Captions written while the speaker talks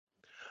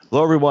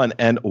Hello, everyone,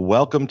 and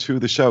welcome to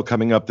the show.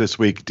 Coming up this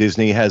week,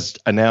 Disney has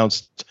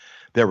announced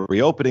their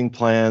reopening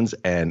plans,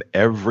 and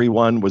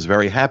everyone was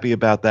very happy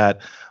about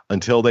that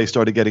until they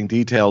started getting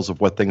details of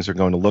what things are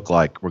going to look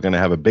like. We're going to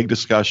have a big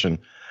discussion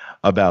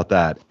about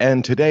that.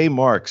 And today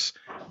marks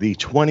the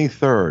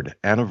 23rd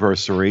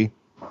anniversary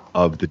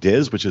of the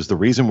Diz, which is the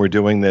reason we're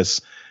doing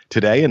this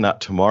today and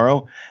not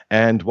tomorrow.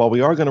 And while we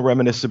are going to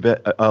reminisce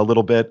a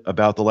little bit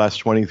about the last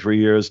 23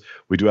 years,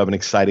 we do have an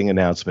exciting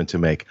announcement to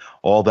make.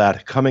 All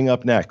that coming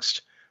up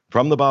next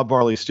from the Bob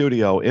Barley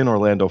Studio in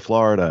Orlando,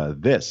 Florida.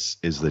 This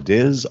is the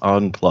Diz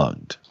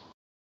Unplugged.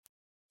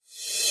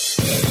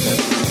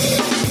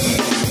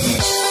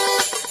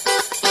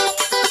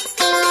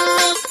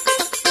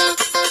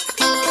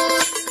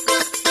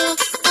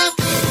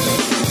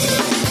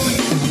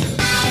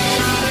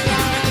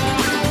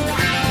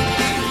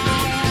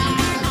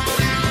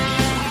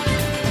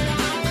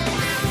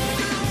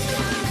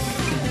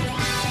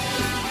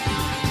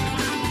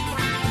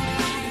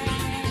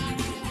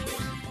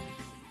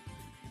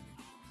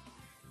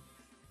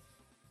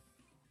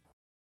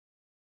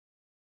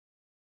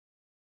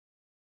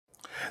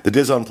 The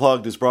Diz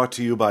Unplugged is brought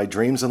to you by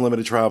Dreams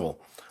Unlimited Travel.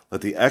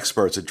 Let the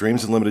experts at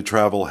Dreams Unlimited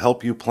Travel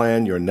help you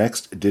plan your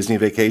next Disney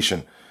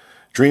vacation.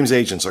 Dreams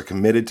agents are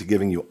committed to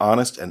giving you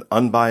honest and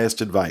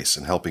unbiased advice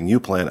and helping you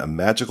plan a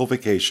magical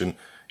vacation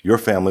your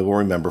family will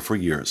remember for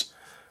years.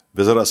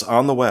 Visit us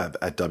on the web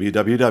at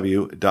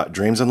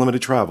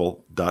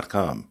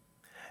www.dreamsunlimitedtravel.com.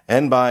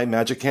 And by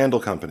Magic Candle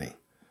Company.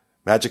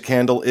 Magic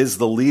Candle is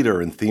the leader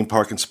in theme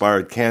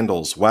park-inspired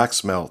candles,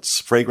 wax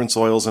melts, fragrance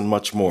oils, and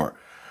much more.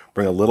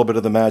 Bring a little bit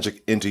of the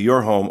magic into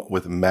your home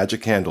with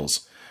Magic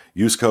Candles.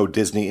 Use code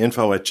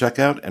DisneyInfo at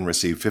checkout and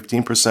receive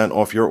 15%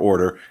 off your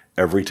order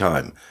every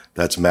time.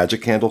 That's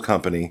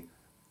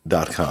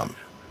MagicCandleCompany.com.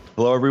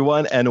 Hello,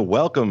 everyone, and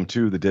welcome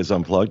to the Diz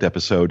Unplugged,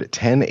 episode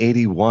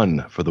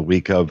 1081 for the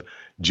week of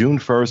June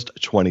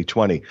 1st,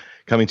 2020.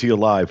 Coming to you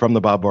live from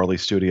the Bob Barley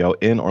Studio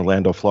in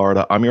Orlando,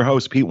 Florida. I'm your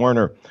host, Pete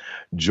Werner,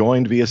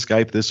 joined via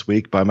Skype this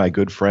week by my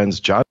good friends,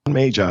 John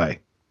Magi.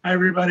 Hi,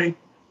 everybody.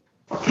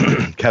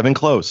 Kevin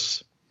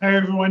Close. Hi,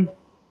 everyone.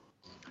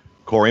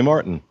 Corey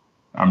Martin.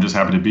 I'm just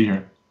happy to be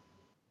here.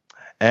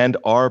 And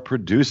our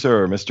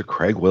producer, Mr.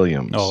 Craig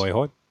Williams. Oh,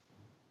 ahoy.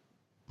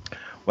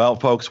 Well,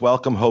 folks,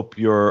 welcome. Hope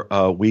your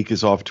week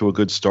is off to a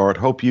good start.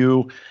 Hope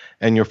you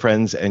and your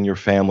friends and your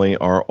family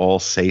are all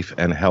safe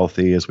and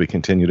healthy as we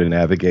continue to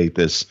navigate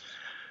this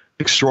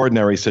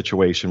extraordinary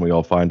situation we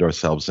all find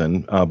ourselves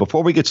in.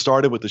 Before we get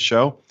started with the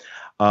show,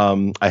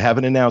 I have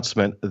an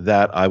announcement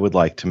that I would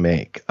like to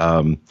make.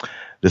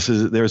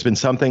 There's been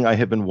something I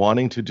have been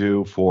wanting to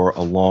do for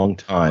a long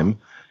time,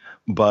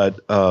 but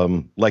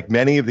like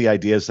many of the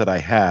ideas that I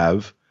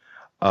have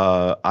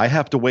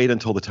to wait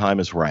until the time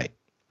is right.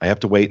 I have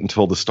to wait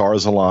until the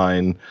stars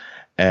align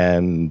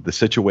and the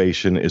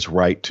situation is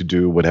right to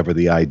do whatever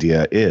the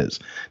idea is.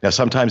 Now,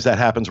 sometimes that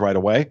happens right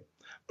away.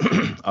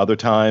 Other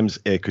times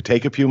it could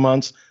take a few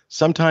months.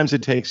 Sometimes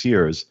it takes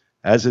years,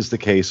 as is the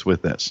case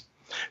with this.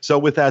 So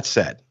with that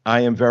said,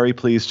 I am very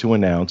pleased to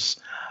announce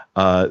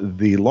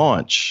the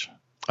launch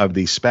of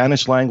the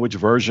Spanish language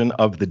version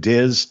of the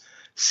Diz,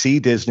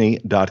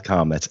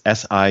 cdisney.com. That's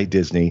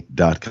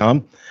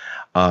sidisney.com,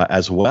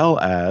 as well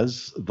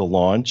as the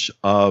launch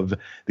of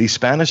the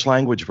Spanish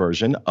language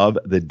version of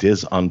the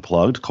Diz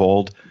Unplugged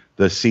called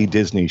The C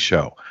Disney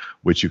Show,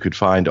 which you could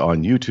find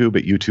on YouTube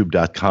at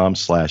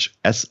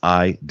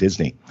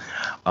youtube.com/sidisney.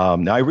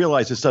 Now, I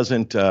realize this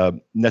doesn't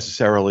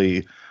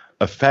necessarily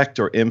affect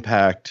or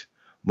impact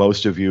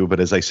most of you, but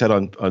as I said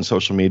on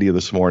social media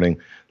this morning,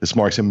 this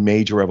marks a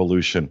major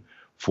evolution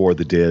for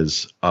the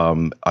Diz.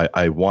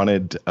 I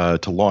wanted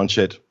to launch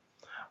it.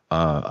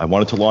 I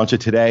wanted to launch it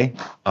today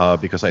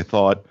because I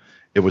thought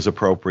it was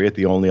appropriate.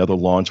 The only other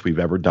launch we've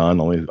ever done,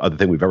 only other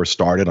thing we've ever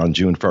started on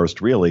June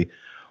 1st, really,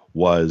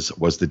 was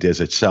the Diz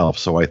itself.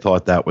 So I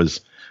thought that was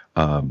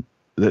a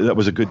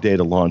good day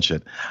to launch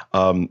it.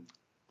 And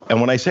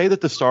when I say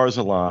that the stars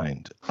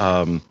aligned,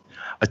 a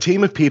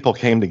team of people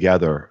came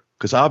together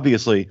because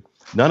obviously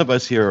none of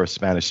us here are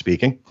Spanish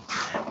speaking.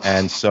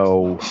 And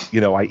so,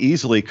 I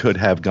easily could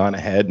have gone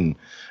ahead and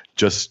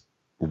just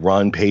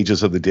run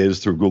pages of the Diz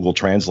through Google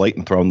Translate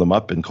and thrown them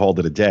up and called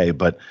it a day.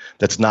 But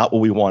that's not what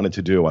we wanted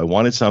to do. I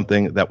wanted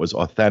something that was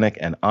authentic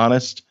and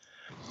honest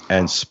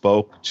and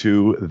spoke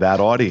to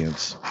that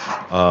audience.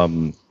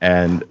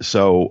 And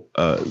so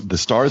the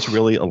stars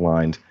really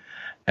aligned.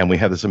 And we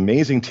have this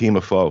amazing team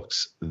of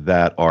folks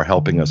that are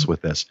helping us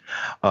with this.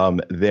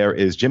 There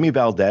is Jimmy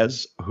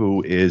Valdez,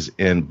 who is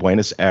in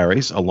Buenos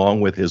Aires,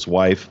 along with his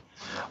wife,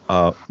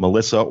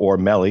 Melissa, or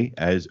Melly,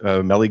 as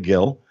Melly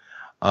Gill.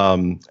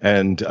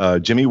 And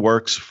Jimmy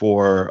works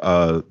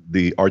for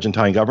the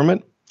Argentine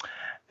government.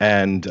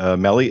 And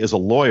Melly is a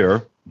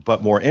lawyer,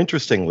 but more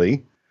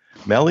interestingly,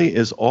 Melly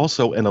is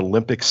also an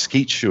Olympic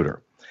skeet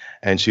shooter.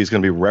 And she's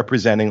going to be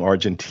representing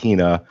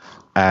Argentina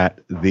at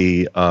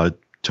the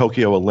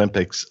Tokyo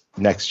Olympics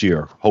next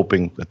year,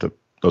 hoping that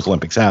those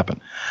Olympics happen.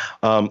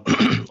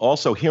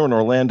 Also here in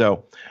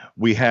Orlando,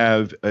 we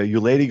have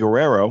Yulady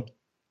Guerrero,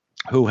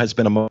 who has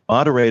been a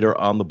moderator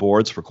on the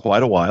boards for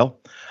quite a while.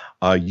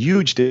 A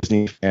huge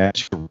Disney fan.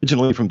 She's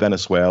originally from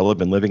Venezuela,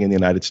 been living in the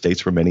United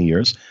States for many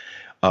years.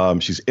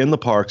 She's in the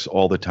parks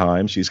all the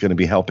time. She's going to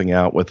be helping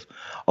out with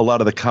a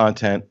lot of the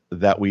content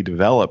that we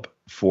develop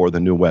for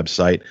the new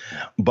website.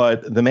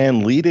 But the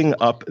man leading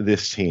up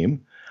this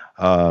team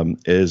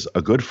is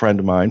a good friend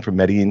of mine from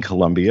Medellin,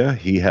 Colombia.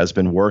 He has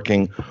been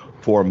working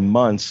for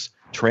months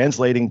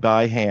translating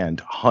by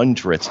hand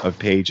hundreds of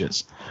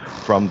pages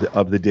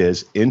of the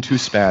Diz into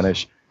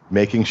Spanish,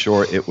 making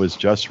sure it was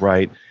just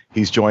right.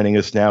 He's joining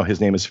us now.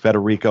 His name is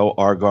Federico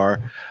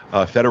Argar.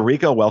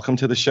 Federico, welcome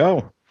to the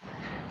show.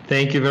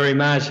 Thank you very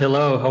much.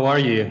 Hello, how are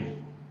you?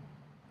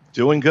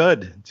 Doing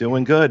good.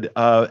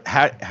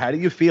 How do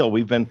you feel?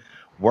 We've been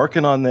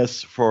working on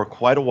this for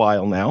quite a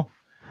while now,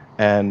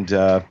 and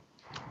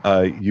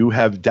you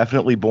have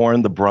definitely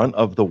borne the brunt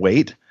of the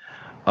weight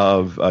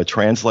of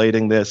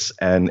translating this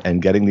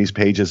and getting these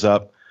pages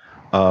up.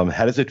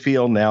 How does it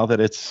feel now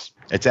that it's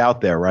out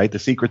there, right? The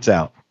secret's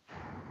out.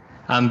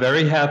 I'm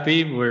very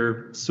happy.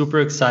 We're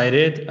super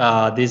excited.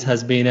 This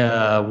has been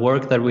a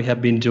work that we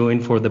have been doing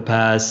for the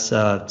past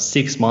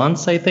 6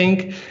 months, I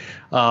think.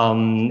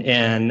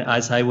 And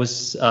as I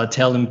was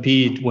telling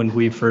Pete when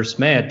we first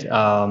met,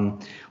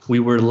 we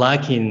were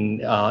lacking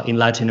in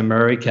Latin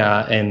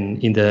America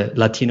and in the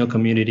Latino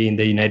community in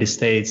the United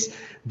States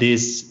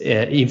this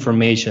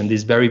information,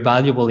 this very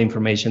valuable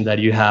information that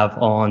you have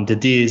on the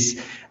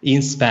Diz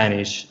in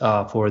Spanish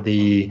for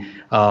the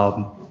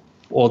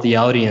all the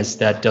audience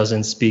that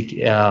doesn't speak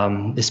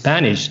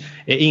English,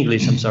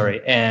 I'm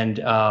sorry. And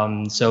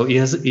so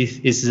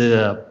it's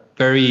a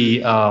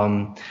very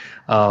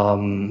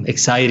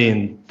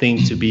exciting thing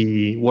to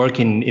be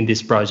working in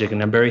this project,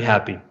 and I'm very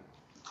happy.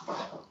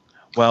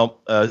 Well,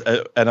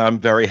 and I'm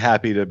very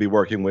happy to be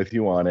working with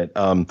you on it.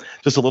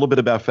 Just a little bit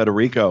about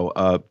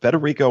Federico.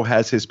 Federico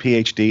has his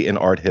PhD in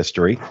art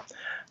history.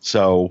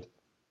 So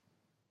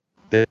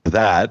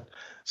that.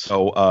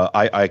 So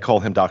I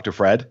call him Dr.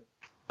 Fred.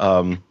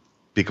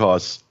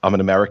 Because I'm an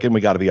American,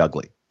 we got to be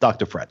ugly.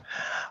 Dr. Fred.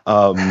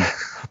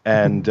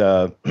 And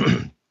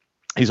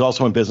he's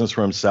also in business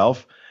for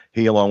himself.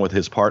 He, along with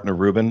his partner,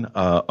 Ruben,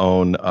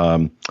 own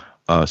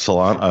a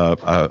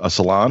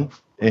salon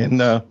in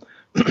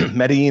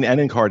Medellin and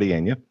in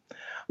Cartagena.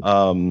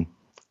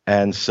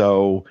 And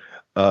so,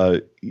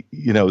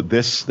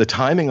 the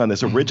timing on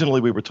this,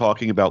 originally we were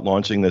talking about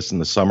launching this in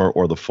the summer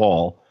or the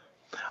fall.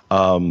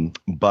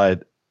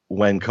 But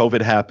when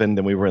COVID happened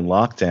and we were in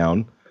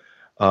lockdown,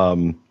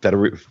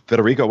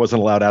 Federico wasn't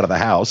allowed out of the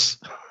house.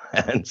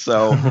 And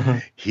so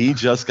he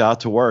just got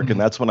to work. And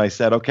that's when I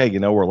said, okay,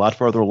 we're a lot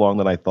further along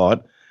than I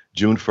thought.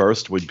 June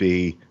 1st would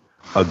be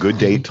a good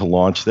date to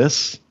launch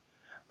this.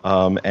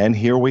 And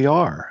here we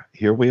are.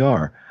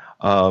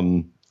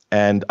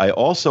 And I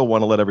also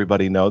want to let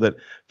everybody know that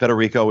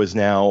Federico is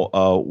now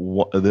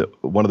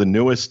one of the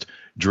newest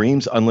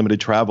Dreams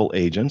Unlimited travel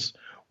agents.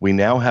 We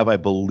now have, I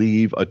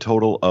believe, a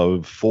total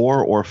of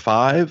 4 or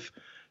 5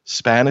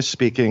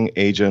 Spanish-speaking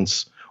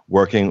agents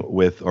working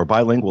with, or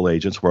bilingual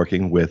agents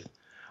working with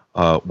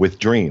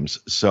Dreams.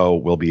 So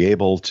we'll be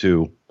able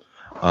to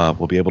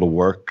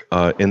work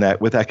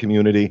with that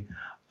community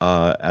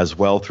as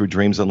well through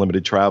Dreams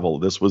Unlimited Travel.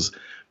 This was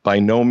by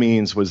no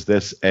means was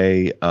this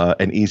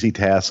an easy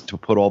task to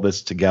put all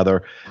this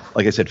together.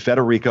 Like I said,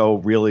 Federico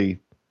really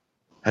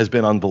has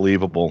been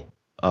unbelievable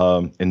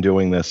in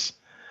doing this.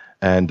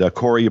 And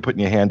Corey, you're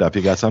putting your hand up.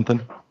 You got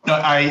something? No,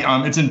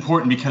 it's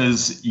important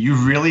because you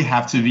really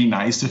have to be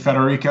nice to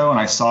Federico. And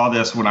I saw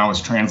this when I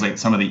was translating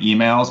some of the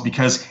emails,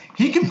 because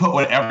he can put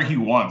whatever he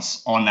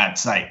wants on that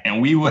site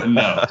and we wouldn't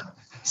know.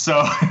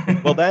 So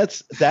well,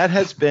 that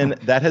has been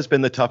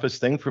the toughest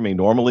thing for me.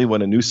 Normally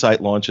when a new site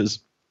launches,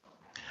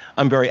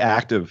 I'm very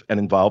active and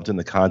involved in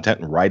the content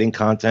and writing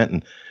content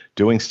and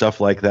doing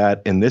stuff like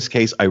that. In this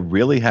case, I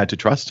really had to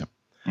trust him.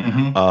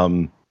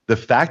 Mm-hmm. The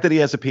fact that he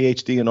has a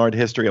PhD in art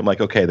history, I'm like,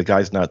 okay, the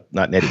guy's not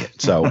an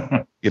idiot.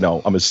 So,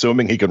 I'm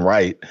assuming he can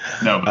write.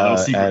 No, but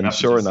those secret and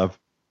messages. Sure enough,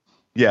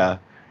 yeah.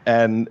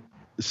 And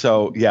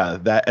so, yeah,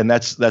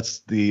 that's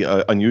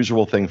the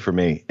unusual thing for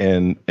me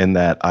in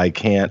that I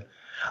can't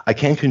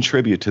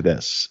contribute to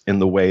this in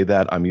the way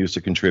that I'm used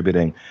to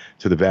contributing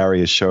to the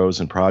various shows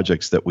and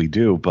projects that we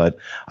do. But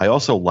I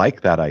also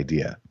like that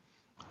idea.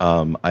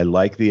 I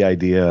like the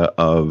idea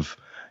of,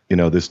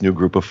 this new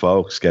group of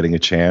folks getting a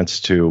chance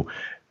to,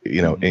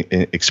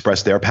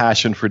 express their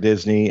passion for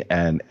Disney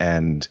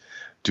and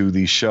do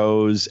these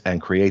shows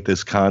and create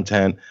this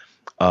content,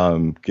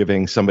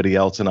 giving somebody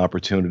else an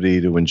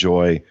opportunity to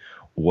enjoy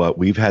what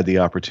we've had the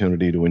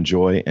opportunity to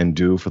enjoy and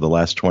do for the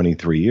last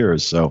 23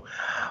 years. So,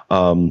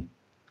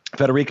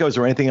 Federico, is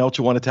there anything else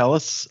you want to tell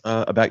us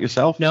about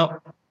yourself?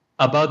 No,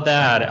 about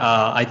that,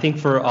 I think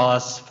for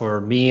us,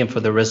 for me and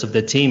for the rest of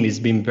the team, it's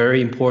been very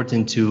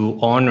important to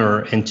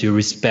honor and to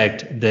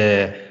respect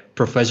the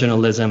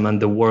professionalism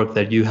and the work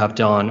that you have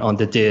done on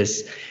the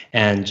Diz,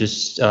 and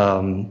just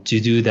to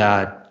do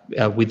that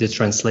with the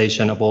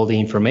translation of all the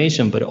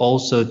information, but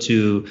also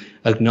to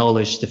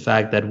acknowledge the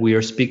fact that we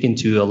are speaking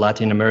to a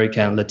Latin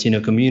American and Latino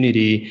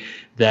community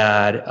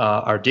that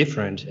are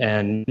different,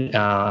 and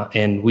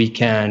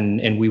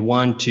we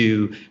want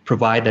to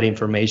provide that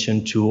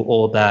information to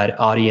all that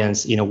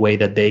audience in a way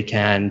that they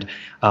can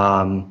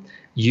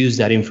use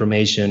that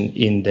information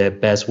in the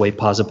best way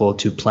possible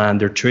to plan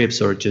their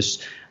trips, or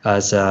just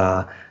as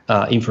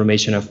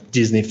information of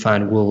Disney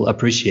fan will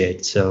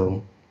appreciate.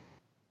 So,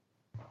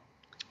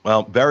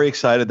 well, very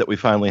excited that we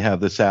finally have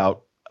this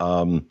out.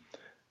 I'm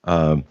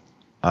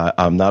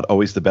not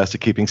always the best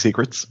at keeping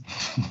secrets.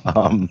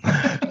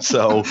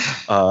 So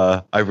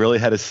I really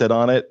had to sit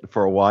on it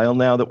for a while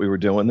now that we were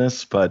doing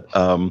this, but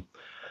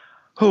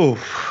okay.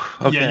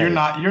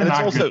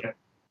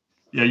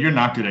 Yeah, you're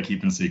not good at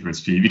keeping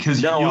secrets, P,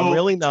 because I'm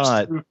really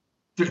not.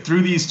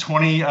 Through these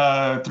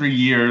 23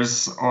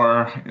 years,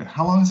 or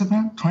how long has it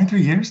been?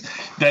 23 years,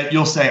 that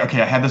you'll say,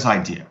 okay, I had this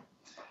idea.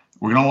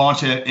 We're going to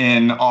launch it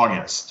in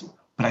August,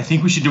 but I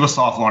think we should do a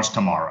soft launch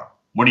tomorrow.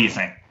 What do you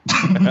think?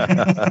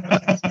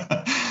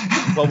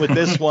 Well, with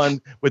this one,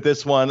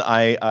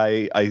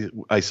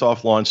 I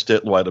soft launched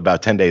it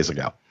about 10 days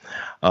ago.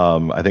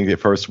 I think at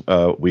first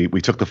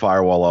we took the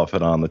firewall off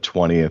it on the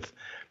 20th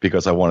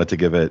because I wanted to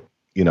give it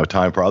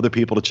time for other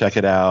people to check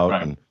it out,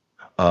 right,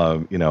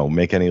 and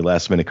make any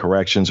last minute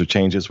corrections or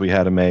changes we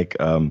had to make.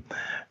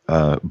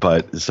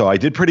 But so I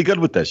did pretty good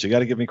with this. You got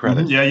to give me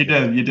credit. Mm-hmm. Yeah,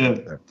 you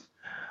did.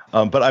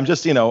 But I'm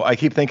just I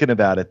keep thinking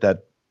about it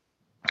that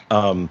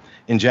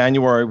in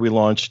January we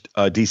launched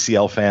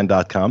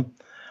DCLfan.com.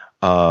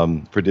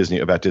 For Disney,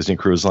 about Disney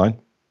Cruise Line.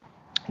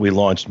 We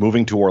launched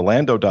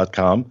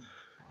movingtoorlando.com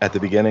at the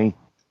beginning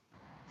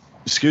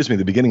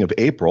of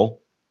April.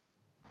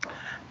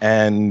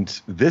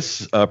 And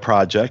this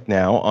project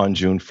now on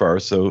June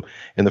 1st. So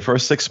in the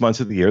first 6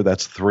 months of the year,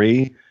 that's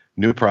 3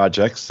 new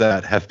projects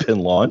that have been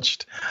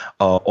launched,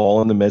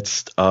 all in the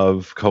midst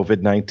of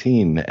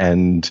COVID-19.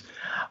 And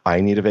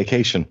I need a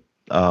vacation.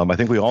 I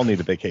think we all need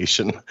a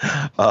vacation.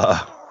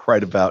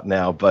 Right about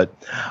now. But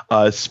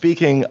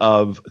speaking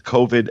of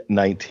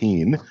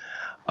COVID-19,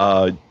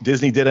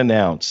 Disney did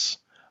announce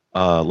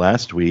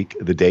last week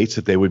the dates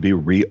that they would be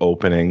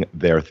reopening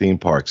their theme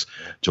parks.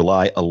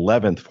 July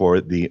 11th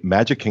for the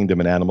Magic Kingdom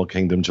and Animal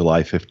Kingdom,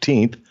 July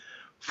 15th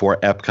for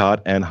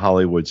Epcot and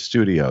Hollywood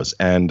Studios.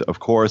 And of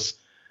course,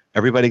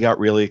 everybody got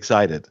really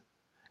excited.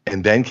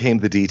 And then came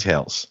the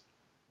details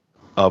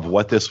of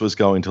what this was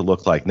going to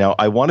look like. Now,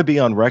 I want to be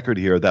on record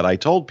here that I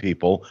told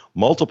people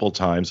multiple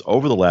times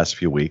over the last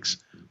few weeks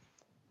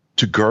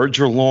to gird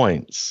your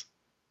loins,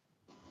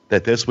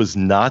 that this was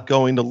not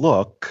going to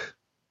look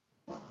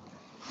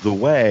the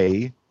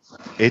way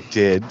it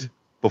did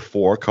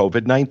before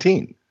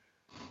COVID-19,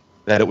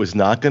 that it was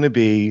not going to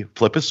be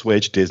flip a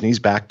switch, Disney's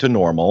back to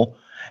normal,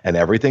 and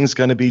everything's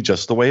going to be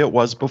just the way it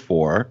was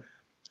before.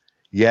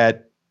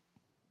 Yet,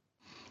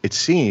 it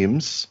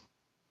seems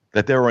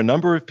that there were a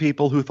number of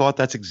people who thought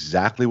that's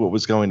exactly what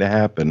was going to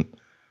happen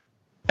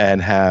and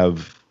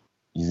have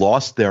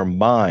lost their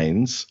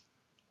minds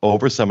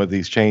over some of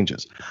these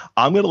changes.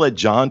 I'm going to let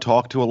John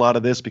talk to a lot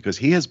of this because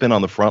he has been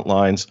on the front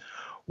lines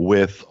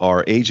with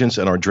our agents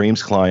and our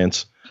Dreams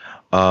clients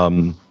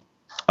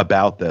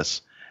about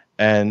this.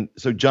 And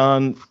so,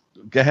 John,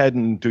 go ahead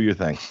and do your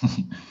thing.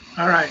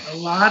 All right. A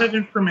lot of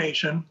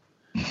information.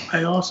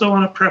 I also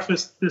want to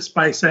preface this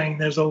by saying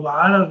there's a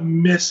lot of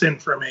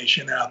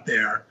misinformation out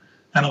there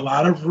and a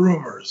lot of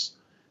rumors.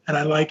 And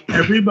I'd like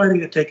everybody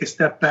to take a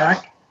step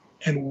back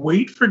and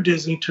wait for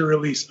Disney to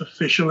release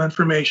official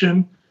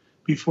information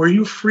before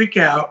you freak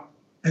out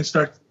and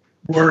start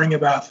worrying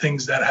about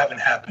things that haven't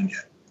happened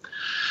yet.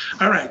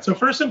 All right. So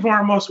first and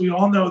foremost, we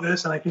all know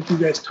this, and I think you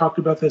guys talked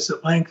about this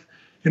at length.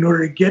 In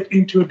order to get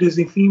into a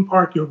Disney theme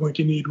park, you're going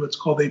to need what's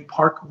called a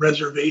park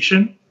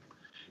reservation.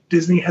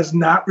 Disney has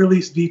not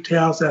released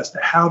details as to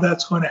how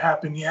that's going to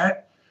happen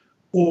yet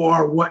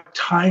or what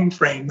time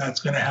frame that's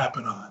going to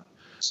happen on.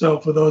 So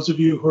for those of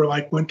you who are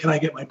like, when can I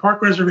get my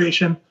park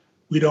reservation?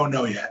 We don't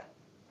know yet.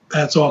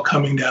 That's all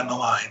coming down the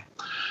line.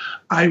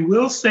 I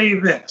will say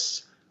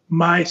this.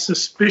 My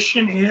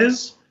suspicion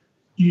is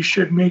you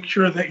should make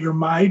sure that your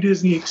My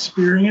Disney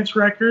Experience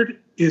record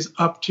is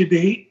up to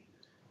date,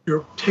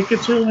 your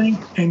tickets are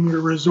linked, and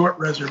your resort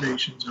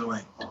reservations are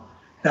linked.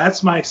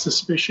 That's my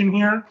suspicion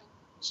here.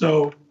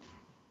 So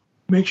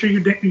make sure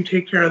you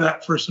take care of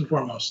that first and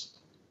foremost.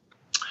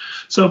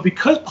 So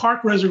because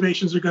park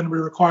reservations are going to be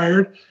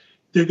required,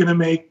 they're going to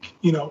make,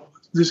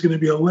 there's going to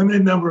be a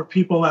limited number of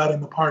people out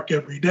in the park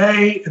every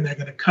day, and they're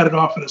going to cut it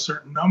off at a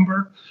certain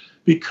number.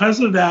 Because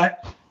of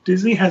that,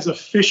 Disney has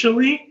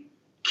officially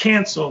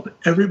canceled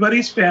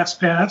everybody's Fast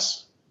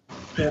Pass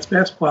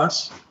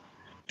Plus,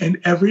 and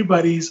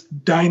everybody's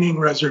dining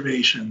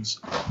reservations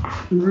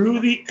through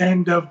the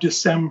end of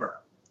December.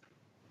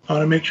 I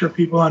want to make sure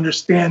people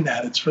understand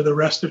that. It's for the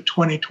rest of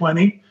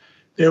 2020.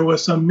 There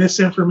was some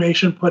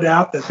misinformation put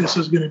out that this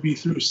was going to be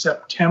through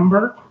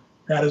September.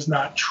 That is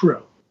not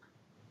true.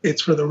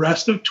 It's for the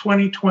rest of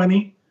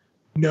 2020.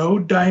 No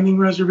dining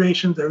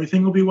reservations.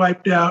 Everything will be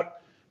wiped out.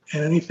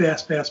 and any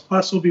Fast Pass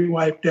Plus will be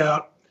wiped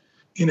out.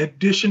 In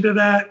addition to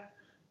that,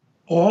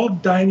 all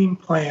dining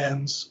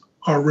plans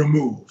are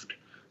removed.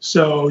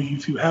 So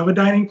if you have a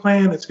dining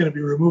plan, it's going to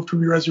be removed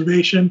from your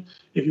reservation.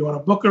 If you want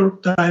to book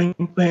a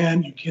dining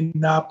plan, you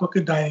cannot book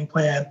a dining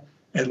plan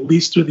at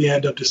least through the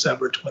end of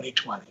December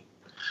 2020.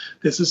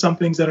 This is some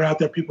things that are out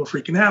there people are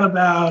freaking out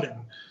about and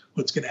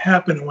what's going to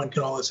happen and when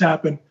can all this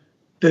happen.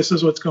 This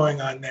is what's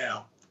going on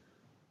now.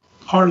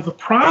 Part of the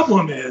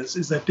problem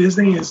is that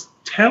Disney is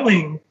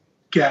telling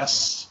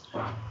guests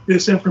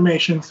this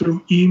information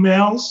through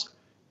emails,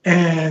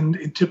 and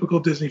in typical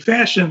Disney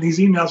fashion, these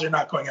emails are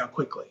not going out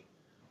quickly,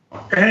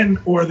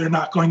 or they're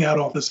not going out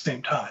all at the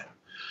same time.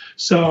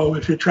 So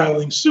if you're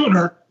traveling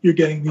sooner, you're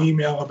getting the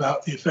email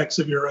about the effects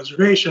of your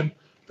reservation.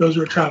 Those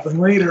who are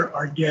traveling later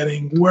are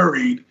getting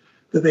worried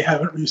that they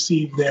haven't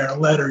received their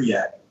letter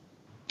yet.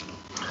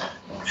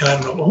 And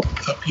I don't know,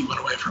 Pete went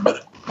away for a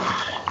minute.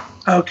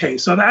 Okay,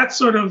 so that's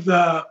sort of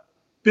the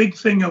big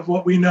thing of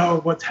what we know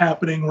of what's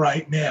happening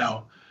right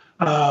now.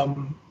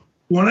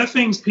 One of the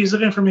things, piece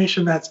of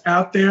information that's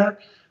out there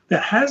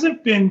that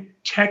hasn't been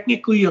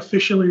technically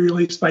officially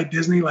released by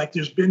Disney, like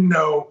there's been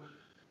no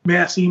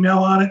mass email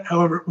on it.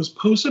 However, it was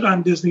posted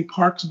on Disney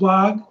Parks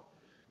blog.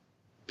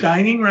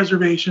 Dining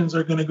reservations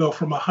are going to go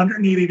from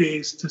 180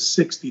 days to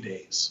 60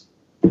 days.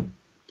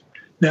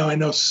 Now, I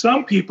know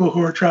some people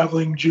who are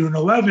traveling June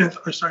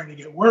 11th are starting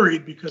to get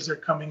worried because they're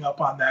coming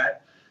up on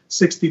that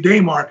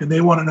 60-day mark, and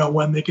they want to know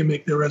when they can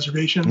make their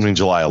reservations. I mean,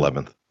 July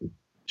 11th.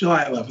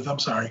 July 11th, I'm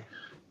sorry.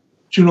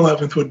 June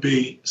 11th would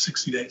be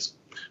 60 days,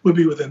 would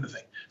be within the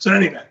thing. So in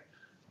any event,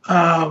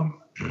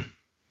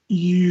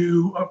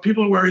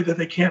 people are worried that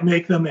they can't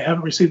make them. They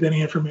haven't received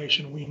any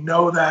information. We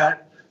know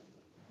that.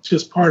 It's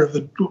just part of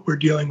what we're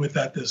dealing with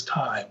at this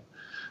time.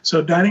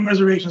 So dining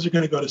reservations are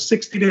going to go to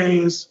 60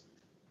 days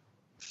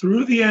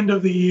through the end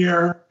of the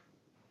year.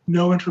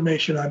 No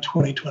information on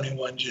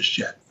 2021 just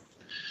yet.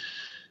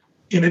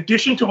 In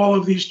addition to all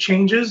of these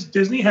changes,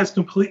 Disney has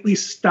completely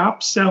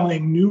stopped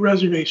selling new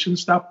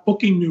reservations, stopped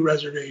booking new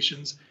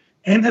reservations,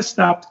 and has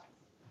stopped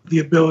the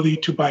ability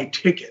to buy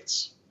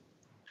tickets.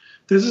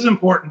 This is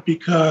important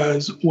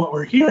because what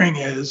we're hearing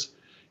is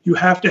you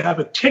have to have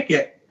a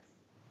ticket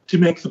to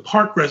make the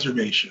park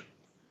reservation.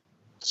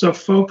 So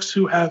folks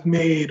who have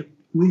made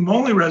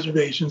room-only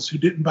reservations who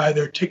didn't buy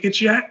their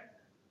tickets yet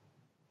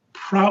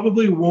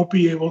probably won't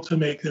be able to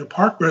make their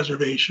park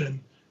reservation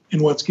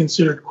in what's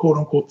considered, quote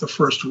unquote, the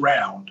first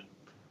round,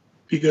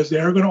 because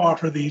they're going to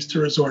offer these to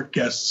resort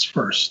guests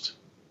first.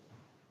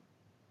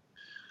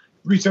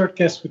 Resort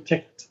guests with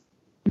tickets.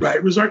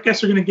 Right. Resort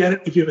guests are going to get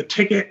it. If you have a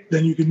ticket,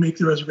 then you can make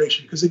the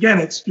reservation. Because again,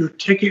 it's your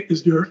ticket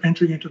is your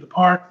entry into the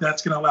park.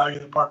 That's going to allow you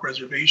the park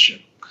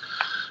reservation.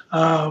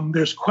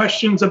 There's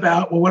questions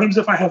about, well, what happens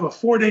if I have a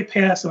 4-day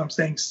pass and I'm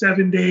staying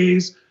 7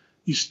 days?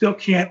 You still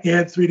can't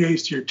add 3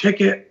 days to your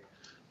ticket.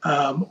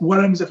 What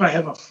happens if I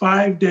have a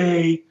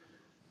 5-day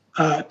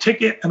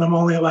ticket and I'm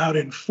only allowed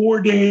in 4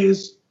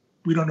 days?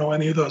 We don't know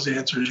any of those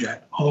answers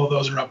yet. All of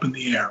those are up in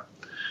the air.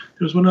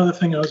 There's one other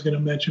thing I was going to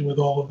mention with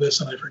all of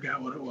this, and I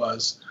forgot what it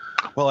was.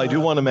 Well, I do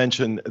want to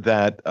mention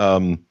that,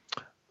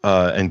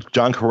 and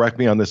John, correct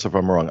me on this if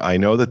I'm wrong. I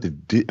know that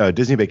the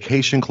Disney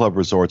Vacation Club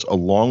resorts,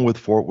 along with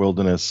Fort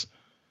Wilderness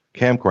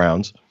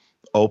campgrounds,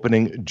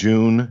 opening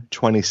June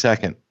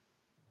 22nd.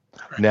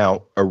 Right.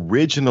 Now,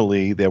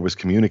 originally, there was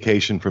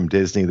communication from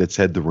Disney that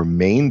said the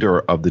remainder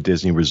of the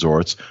Disney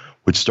resorts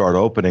would start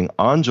opening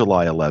on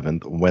July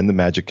 11th when the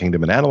Magic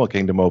Kingdom and Animal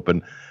Kingdom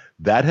open.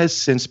 That has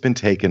since been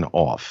taken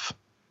off.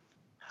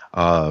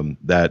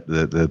 That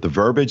the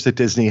verbiage that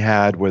Disney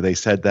had where they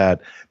said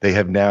that, they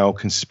have now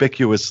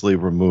conspicuously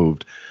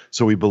removed.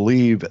 So we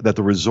believe that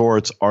the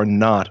resorts are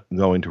not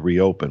going to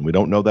reopen. We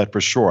don't know that for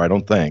sure, I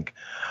don't think.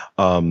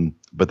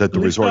 But that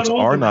the resorts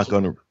are not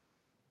going to.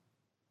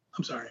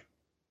 I'm sorry.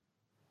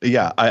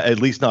 Yeah, at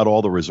least not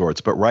all the resorts.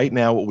 But right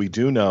now, what we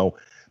do know,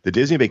 the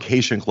Disney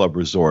Vacation Club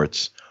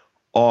resorts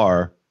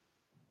are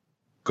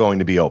going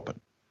to be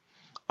open.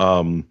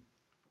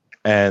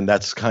 And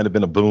that's kind of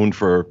been a boon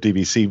for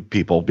DVC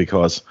people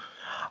because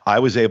I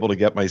was able to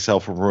get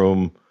myself a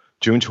room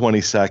June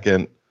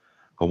 22nd,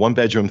 a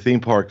 1-bedroom theme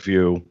park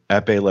view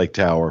at Bay Lake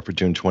Tower for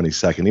June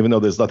 22nd. Even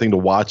though there's nothing to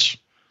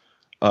watch,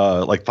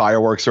 like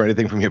fireworks or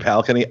anything from your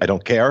balcony, I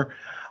don't care.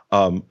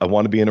 I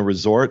want to be in a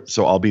resort,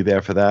 so I'll be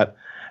there for that.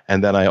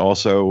 And then I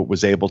also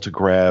was able to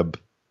grab,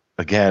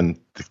 again,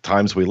 the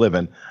times we live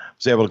in,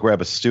 was able to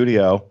grab a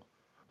studio,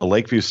 a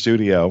Lakeview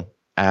studio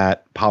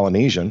at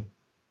Polynesian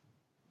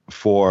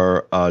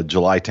for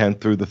July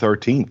 10th through the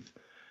 13th.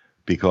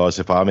 Because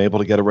if I'm able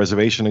to get a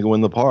reservation to go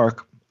in the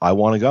park, I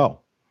want to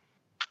go.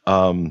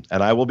 And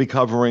I will be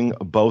covering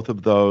both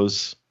of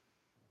those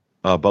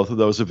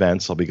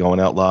events. I'll be going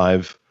out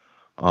live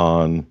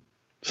on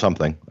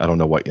something. I don't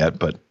know what yet,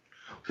 but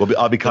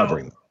I'll be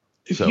covering them.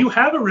 If you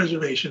have a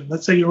reservation,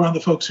 let's say you're one of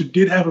the folks who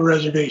did have a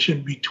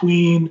reservation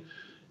between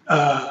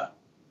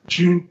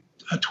June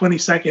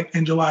 22nd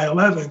and July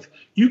 11th,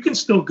 you can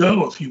still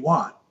go if you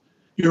want.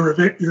 Your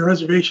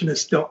reservation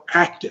is still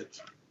active.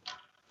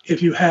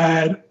 If you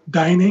had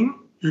dining,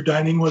 your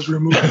dining was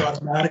removed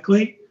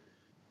automatically.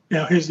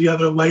 Now, here's the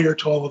other layer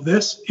to all of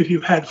this. If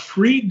you had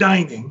free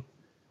dining,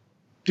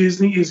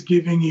 Disney is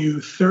giving you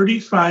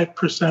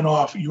 35%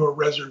 off your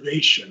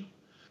reservation.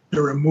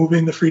 They're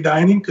removing the free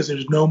dining because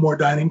there's no more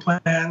dining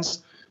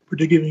plans, but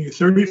they're giving you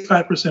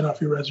 35%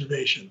 off your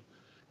reservation.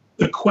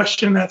 The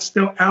question that's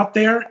still out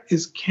there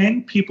is,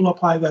 can people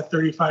apply that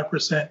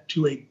 35%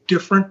 to a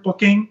different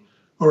booking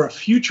or a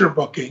future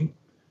booking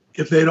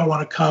if they don't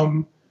want to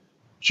come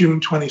June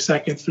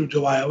 22nd through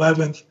July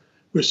 11th?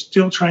 We're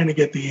still trying to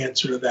get the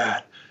answer to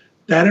that.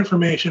 That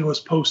information was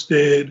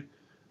posted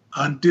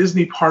on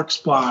Disney Parks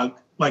blog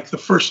like the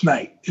first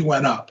night it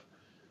went up.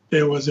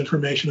 There was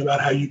information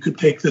about how you could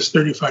take this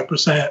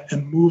 35%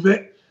 and move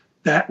it.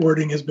 That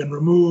wording has been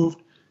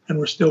removed, and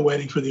we're still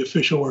waiting for the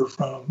official word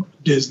from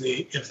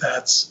Disney if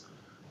that's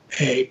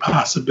a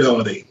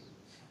possibility.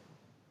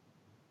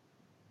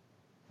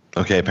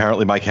 Okay,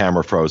 apparently my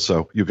camera froze,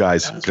 so you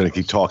guys are going to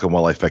keep talking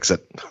while I fix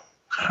it.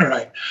 All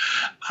right.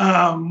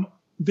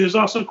 There's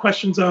also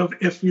questions of,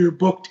 if you're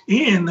booked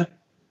in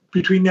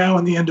between now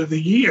and the end of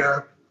the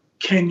year,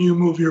 can you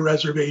move your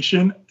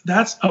reservation?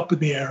 That's up in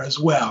the air as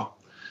well.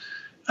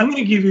 I'm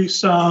going to give you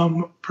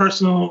some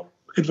personal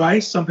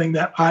advice, something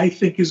that I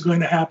think is going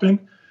to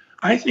happen.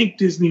 I think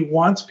Disney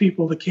wants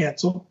people to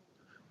cancel.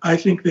 I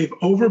think they've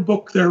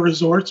overbooked their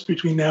resorts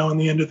between now and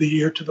the end of the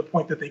year to the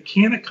point that they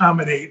can't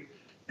accommodate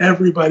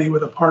everybody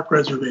with a park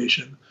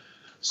reservation.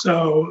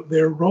 So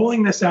they're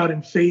rolling this out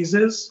in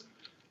phases,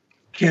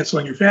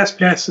 canceling your fast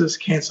passes,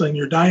 canceling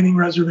your dining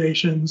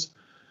reservations,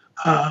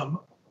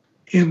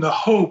 in the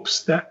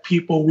hopes that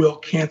people will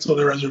cancel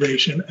their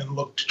reservation and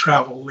look to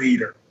travel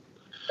later.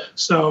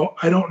 So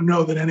I don't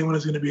know that anyone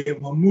is going to be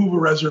able to move a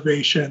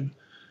reservation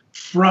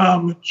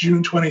from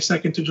June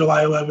 22nd to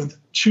July 11th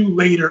to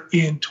later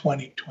in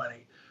 2020.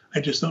 I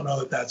just don't know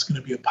that that's going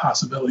to be a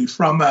possibility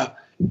from a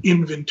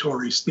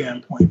inventory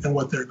standpoint and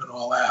what they're going to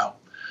allow.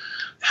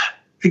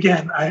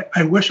 Again,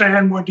 I wish I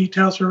had more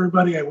details for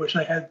everybody. I wish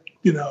I had,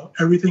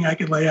 everything I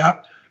could lay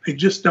out. I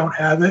just don't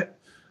have it.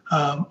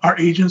 Our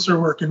agents are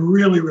working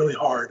really, really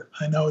hard.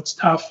 I know it's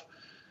tough.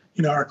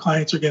 Our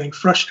clients are getting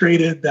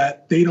frustrated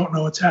that they don't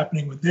know what's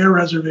happening with their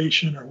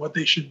reservation or what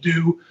they should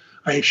do.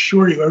 I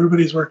assure you,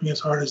 everybody's working as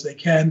hard as they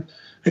can.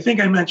 I think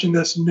I mentioned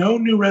this, no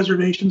new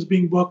reservations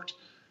being booked,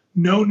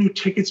 no new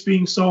tickets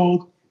being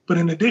sold, but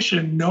in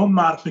addition, no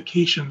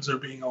modifications are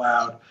being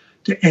allowed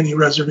to any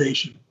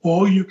reservation.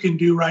 All you can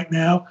do right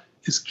now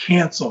is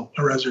cancel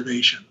a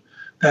reservation.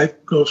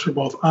 That goes for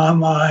both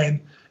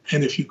online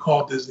and if you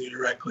call Disney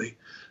directly.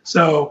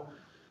 So,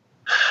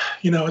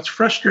 it's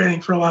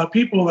frustrating for a lot of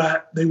people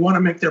that they want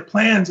to make their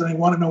plans and they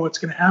want to know what's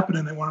going to happen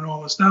and they want to know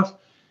all this stuff.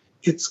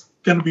 It's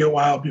going to be a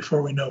while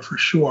before we know for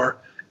sure.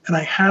 And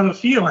I have a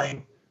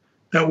feeling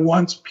that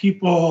once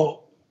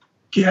people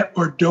get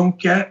or don't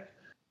get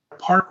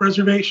park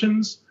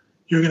reservations,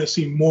 you're going to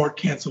see more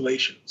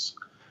cancellations.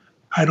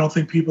 I don't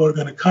think people are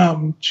going to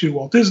come to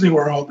Walt Disney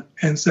World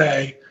and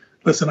say,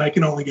 listen, I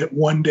can only get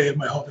one day of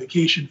my whole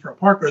vacation for a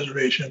park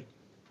reservation.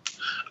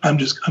 I'm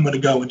going to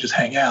go and just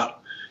hang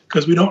out,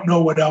 because we don't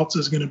know what else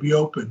is going to be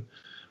open.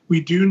 We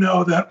do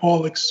know that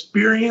all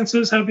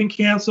experiences have been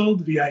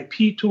canceled,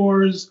 VIP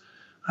tours,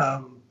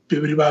 Bibbidi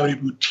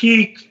Bobbidi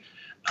Boutique,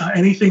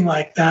 anything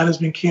like that has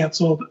been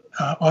canceled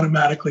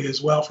automatically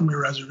as well from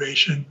your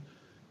reservation.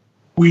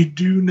 We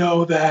do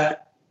know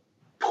that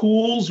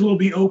pools will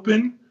be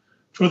open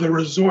for the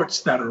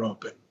resorts that are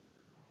open,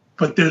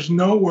 but there's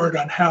no word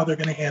on how they're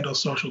going to handle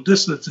social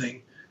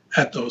distancing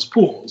at those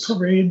pools.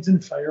 Parades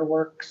and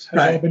fireworks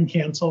have all been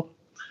canceled.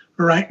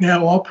 Right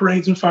now, all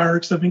parades and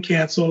fireworks have been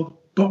canceled,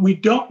 but we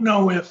don't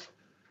know if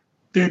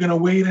they're going to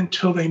wait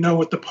until they know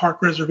what the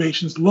park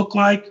reservations look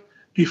like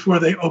before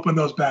they open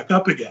those back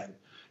up again.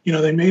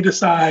 They may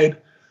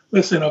decide,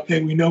 listen,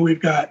 okay, we know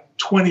we've got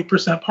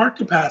 20% park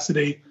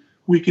capacity.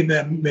 We can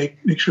then make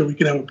sure we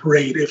can have a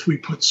parade if we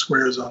put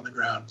squares on the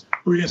ground.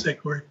 What were you going to say,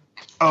 Corey?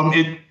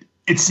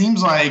 It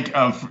seems like,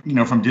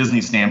 from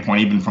Disney's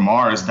standpoint, even from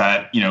ours,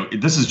 that,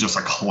 this is just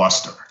a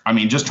cluster. I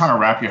mean, just trying to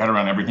wrap your head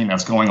around everything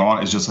that's going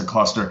on is just a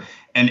cluster.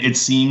 And it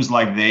seems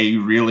like they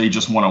really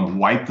just want to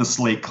wipe the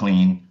slate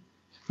clean,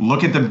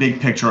 look at the big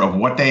picture of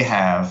what they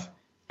have,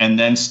 and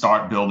then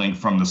start building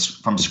from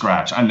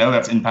scratch. I know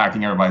that's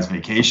impacting everybody's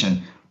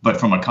vacation, but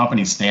from a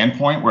company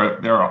standpoint, where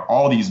there are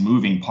all these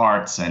moving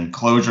parts and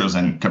closures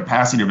and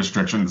capacity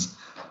restrictions,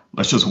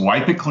 let's just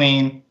wipe it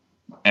clean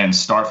and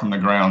start from the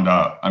ground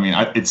up. I mean,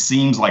 it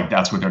seems like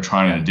that's what they're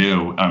trying to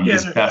do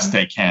as best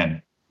they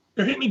can.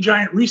 They're hitting a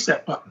giant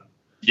reset button.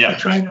 Yeah, they're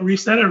trying to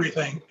reset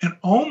everything. And it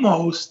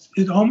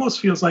almost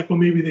feels like, well,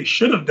 maybe they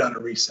should have done a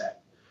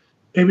reset.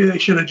 Maybe they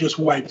should have just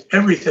wiped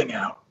everything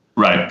out.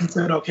 Right. And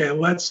said, okay,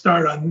 let's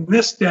start on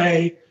this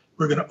day.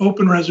 We're going to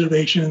open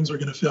reservations. We're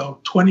going to fill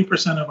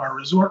 20% of our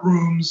resort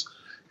rooms,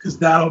 because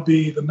that'll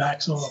be the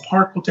maximum the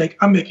park will take.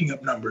 I'm making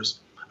up numbers.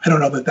 I don't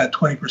know that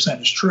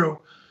 20% is true.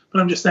 But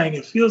I'm just saying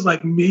it feels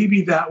like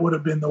maybe that would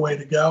have been the way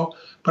to go.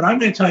 But I'm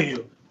going to tell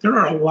you, there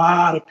are a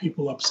lot of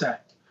people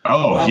upset.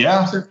 Oh,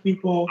 yeah. Upset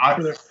people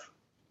for their.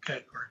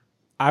 Okay,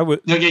 Corey.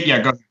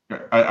 Yeah, go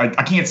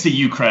I can't see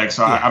you, Craig,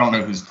 so I don't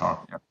know who's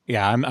talking.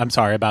 Yeah, I'm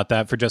sorry about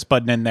that for just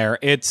butting in there.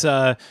 It's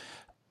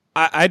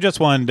I just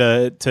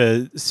wanted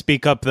to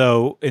speak up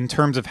though in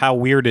terms of how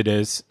weird it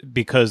is,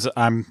 because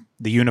I'm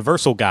the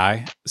Universal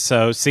guy.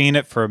 So seeing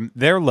it from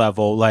their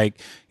level,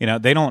 like, you know,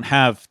 they don't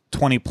have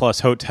 20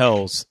 plus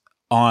hotels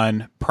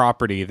on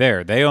property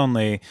there. They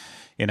only,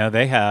 you know,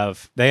 they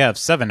have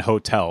 7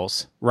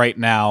 hotels right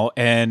now,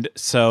 and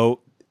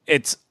so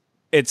it's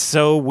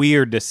so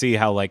weird to see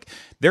how like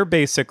they're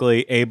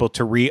basically able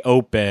to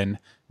reopen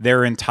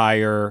their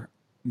entire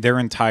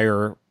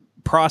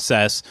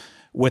process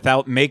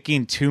without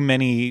making too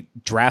many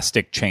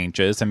drastic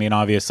changes. I mean,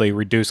 obviously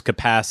reduced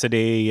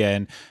capacity,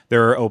 and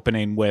they're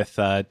opening with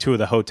 2 of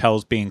the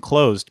hotels being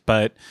closed,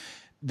 but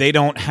they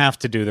don't have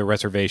to do the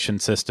reservation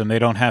system. They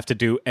don't have to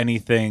do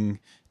anything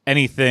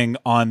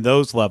on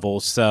those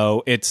levels.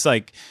 So it's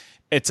like,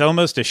 it's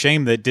almost a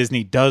shame that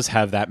Disney does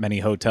have that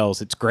many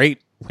hotels. It's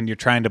great when you're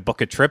trying to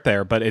book a trip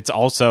there, but it's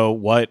also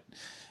what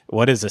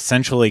is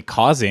essentially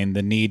causing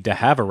the need to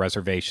have a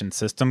reservation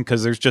system,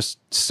 because there's just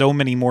so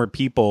many more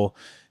people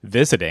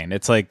visiting.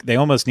 It's like they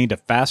almost need to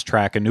fast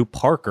track a new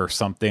park or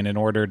something in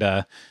order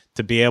to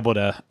be able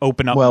to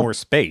open up more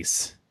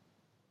space.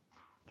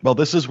 Well,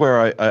 this is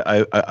where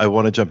I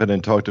want to jump in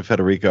and talk to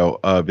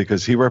Federico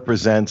because he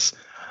represents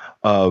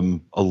a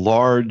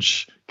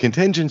large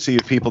contingency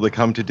of people that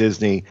come to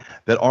Disney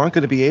that aren't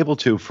going to be able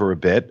to for a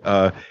bit.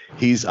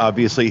 He's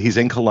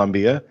in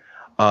Colombia.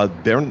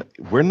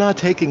 We're not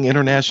taking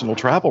international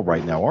travel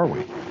right now, are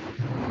we?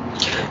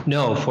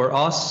 No, for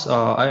us,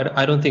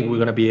 I don't think we're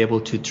going to be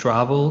able to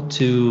travel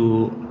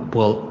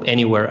to,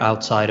 anywhere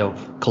outside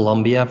of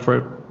Colombia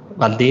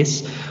at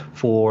least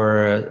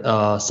for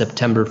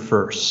September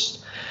 1st.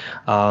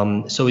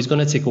 So it's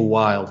going to take a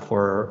while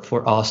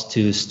for us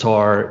to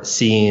start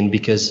seeing,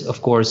 because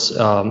of course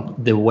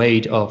the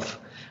weight of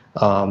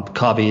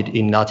COVID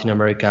in Latin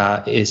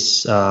America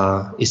is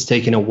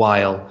taking a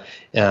while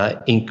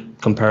in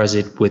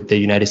comparison with the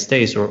United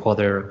States or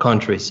other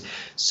countries.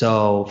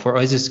 So for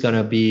us, it's going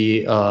to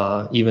be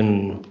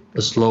even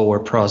a slower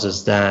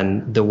process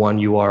than the one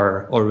you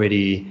are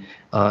already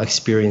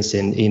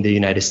experiencing in the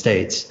United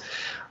States.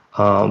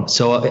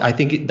 So I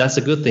think that's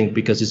a good thing,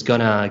 because it's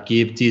going to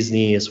give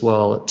Disney as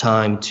well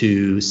time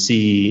to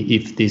see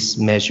if these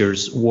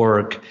measures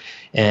work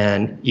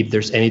and if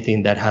there's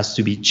anything that has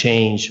to be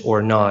changed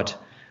or not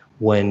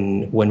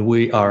when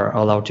we are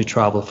allowed to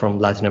travel from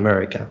Latin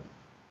America.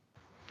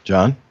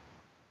 John?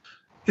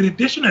 In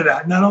addition to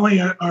that, not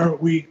only are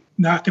we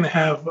not going to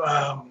have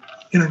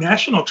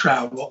international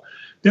travel,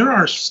 there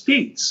are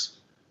states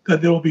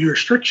that there will be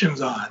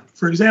restrictions on.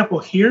 For example,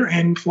 here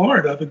in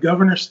Florida, the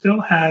governor still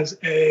has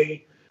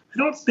I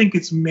don't think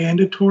it's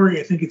mandatory,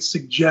 I think it's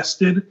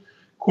suggested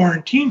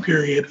quarantine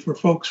period for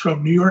folks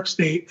from New York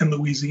State and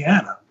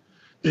Louisiana.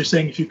 They're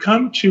saying if you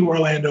come to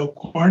Orlando,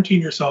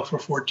 quarantine yourself for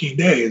 14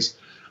 days.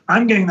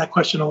 I'm getting that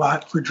question a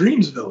lot for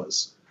Dreams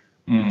Villas.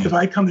 If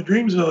I come to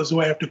Dreams Villas,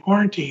 do I have to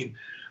quarantine?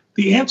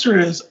 The answer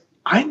is,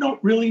 I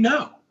don't really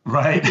know.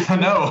 Right, I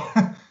know.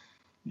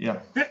 Yeah.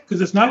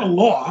 Because it's not a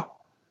law,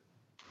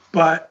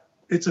 but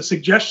it's a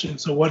suggestion.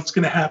 So what's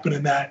going to happen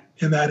in that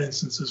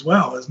instance as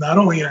well is not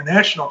only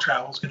international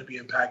travel is going to be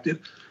impacted,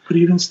 but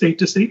even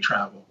state-to-state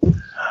travel.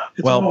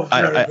 It's all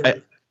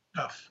very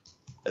tough.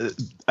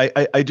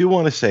 I do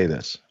want to say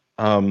this.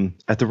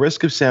 At the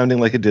risk of sounding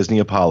like a Disney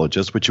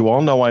apologist, which you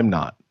all know I'm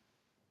not,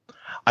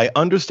 I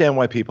understand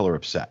why people are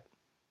upset.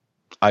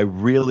 I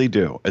really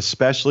do,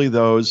 especially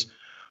those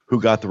who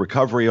got the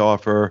recovery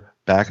offer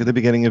back at the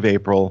beginning of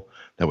April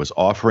that was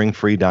offering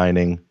free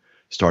dining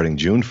starting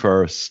June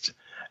 1st,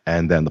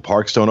 and then the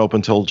parks don't open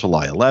until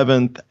July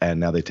 11th, and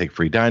now they take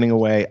free dining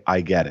away.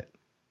 I get it.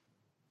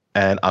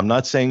 And I'm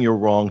not saying you're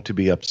wrong to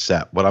be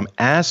upset. What I'm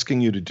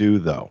asking you to do,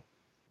 though,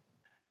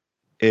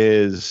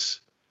 is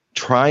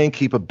try and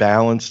keep a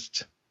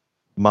balanced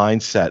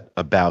mindset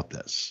about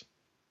this.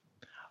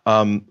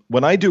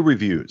 When I do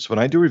reviews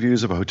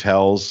of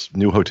hotels,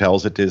 new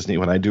hotels at Disney,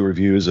 when I do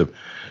reviews of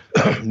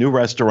new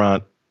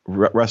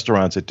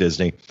restaurants at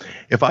Disney,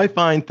 if I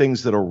find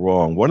things that are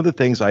wrong, one of the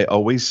things I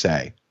always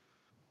say,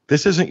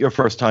 this isn't your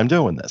first time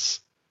doing this.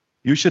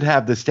 You should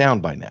have this down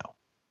by now,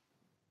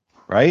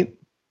 right?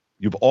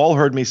 You've all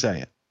heard me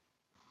say it.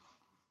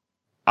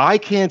 I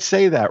can't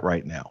say that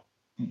right now.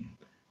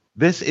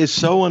 This is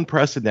so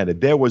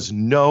unprecedented. There was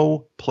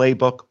no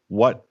playbook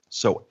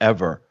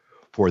whatsoever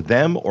for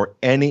them or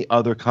any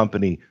other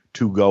company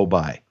to go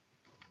by.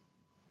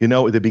 You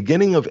know, at the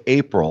beginning of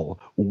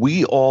April,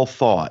 we all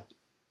thought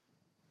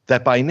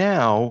that by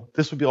now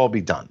this would all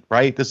be done,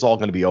 right? This is all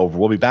going to be over.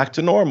 We'll be back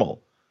to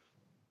normal.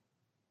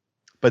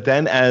 But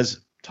then as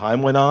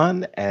time went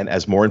on and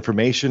as more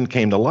information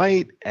came to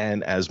light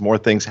and as more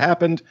things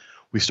happened,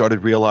 we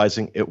started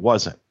realizing it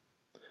wasn't.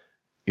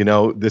 You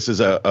know, this is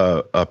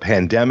a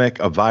pandemic,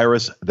 a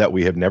virus that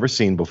we have never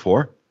seen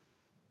before.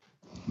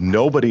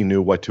 Nobody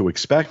knew what to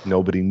expect.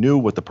 Nobody knew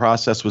what the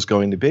process was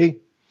going to be.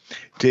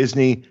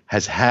 Disney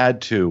has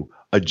had to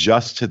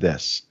adjust to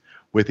this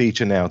with each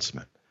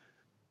announcement.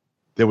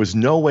 There was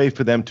no way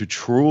for them to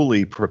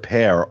truly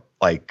prepare,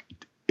 like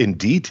in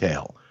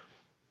detail,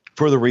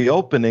 for the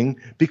reopening,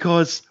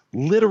 because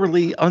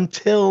literally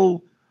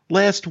until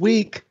last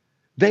week,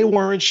 they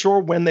weren't sure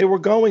when they were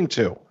going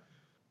to.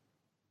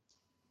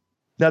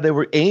 Now, they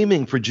were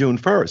aiming for June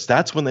 1st.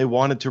 That's when they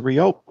wanted to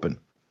reopen.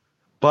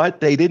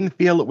 But they didn't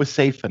feel it was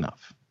safe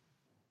enough.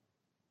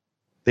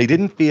 They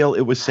didn't feel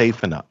it was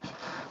safe enough.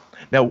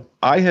 Now,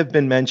 I have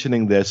been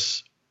mentioning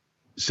this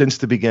since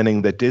the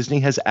beginning, that Disney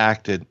has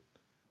acted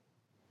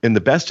in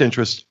the best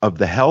interest of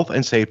the health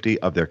and safety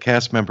of their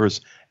cast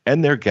members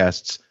and their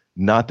guests,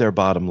 not their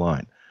bottom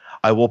line.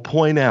 I will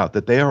point out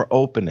that they are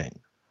opening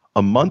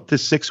a month to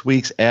 6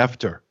 weeks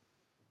after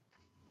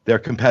their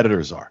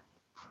competitors are.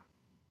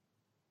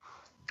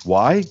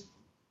 Why?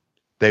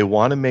 They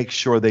want to make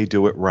sure they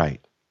do it right.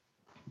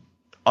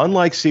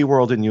 Unlike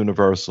SeaWorld and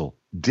Universal,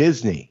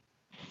 Disney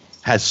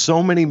has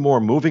so many more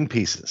moving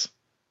pieces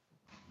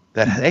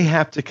that they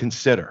have to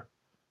consider.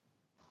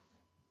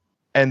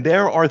 And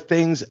there are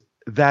things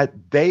that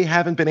they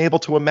haven't been able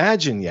to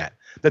imagine yet,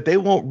 that they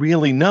won't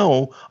really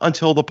know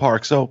until the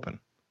parks open.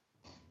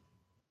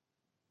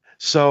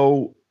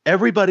 So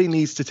everybody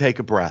needs to take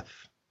a breath.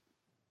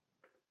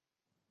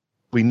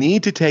 We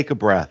need to take a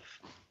breath.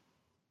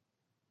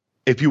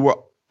 If you were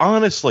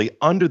honestly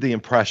under the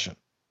impression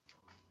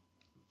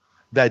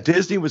that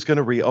Disney was going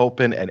to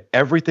reopen and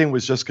everything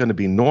was just going to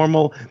be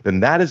normal, then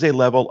that is a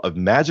level of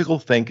magical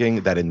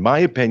thinking that, in my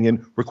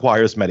opinion,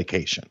 requires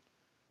medication.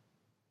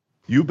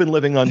 You've been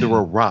living under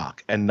a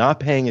rock and not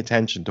paying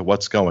attention to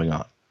what's going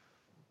on.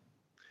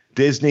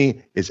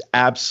 Disney is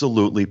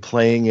absolutely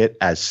playing it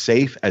as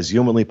safe as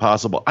humanly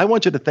possible. I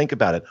want you to think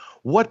about it.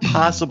 What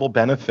possible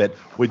benefit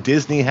would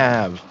Disney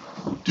have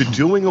to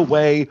doing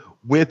away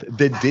with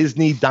the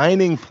Disney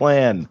dining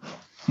plan?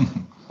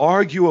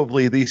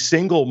 Arguably the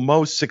single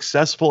most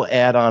successful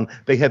add-on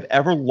they have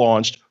ever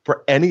launched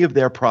for any of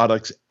their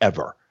products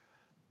ever.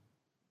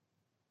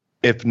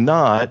 If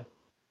not,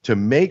 to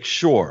make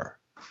sure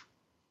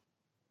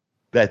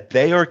that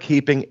they are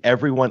keeping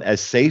everyone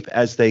as safe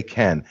as they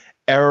can,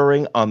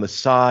 erring on the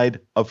side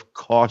of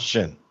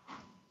caution.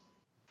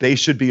 They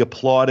should be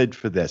applauded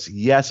for this.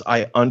 Yes,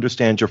 I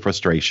understand your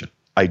frustration.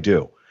 I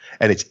do.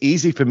 And it's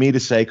easy for me to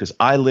say because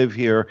I live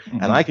here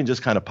and I can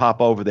just kind of pop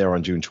over there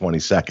on June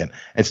 22nd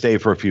and stay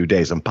for a few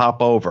days, and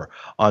pop over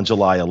on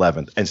July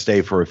 11th and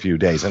stay for a few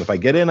days. And if I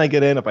get in, I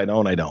get in. If I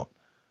don't, I don't.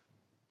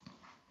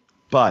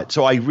 But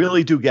so I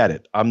really do get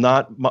it. I'm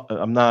not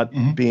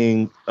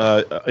being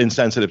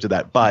insensitive to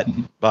that.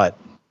 But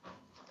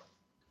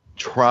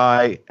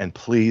try and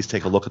please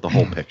take a look at the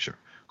whole picture.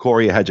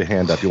 Corey, you had your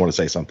hand up. You want to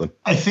say something?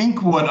 I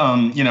think what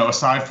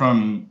aside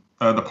from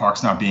the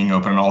parks not being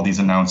open and all these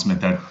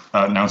announcements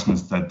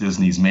that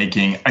Disney's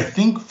making, I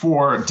think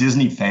for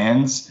Disney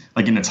fans,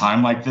 like in a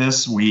time like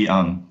this, we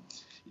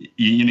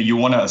you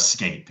want to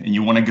escape and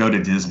you want to go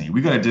to Disney.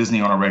 We go to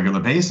Disney on a regular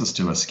basis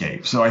to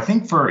escape. So I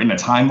think for in a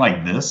time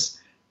like this,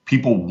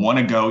 people want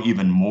to go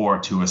even more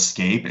to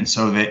escape. And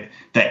so that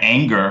the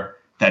anger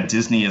that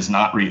Disney is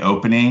not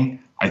reopening,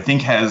 I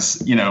think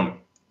has,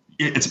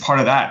 it's part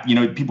of that.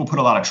 People put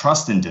a lot of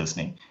trust in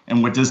Disney,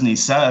 and what Disney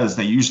says,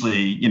 it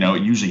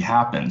usually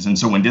happens. And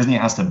so when Disney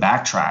has to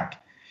backtrack,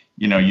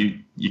 you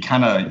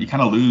kind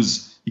of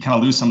lose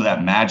some of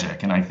that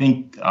magic. And I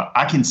think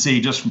I can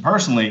see just from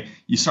personally,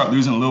 you start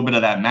losing a little bit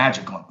of that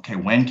magic. Going, okay,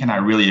 when can I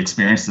really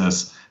experience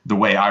this the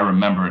way I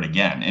remember it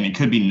again? And it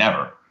could be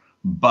never,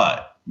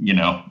 but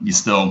you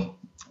still,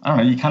 I don't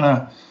know, you kind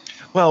of.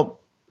 Well,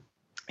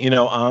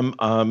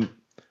 I'm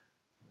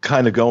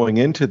kind of going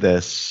into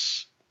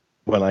this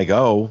when I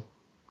go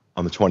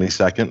on the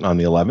 22nd and on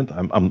the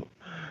 11th. I'm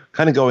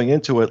kind of going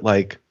into it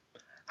like,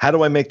 how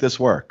do I make this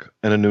work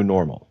in a new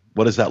normal?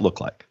 What does that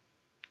look like?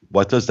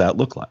 What does that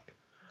look like?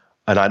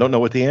 And I don't know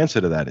what the answer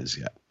to that is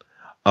yet.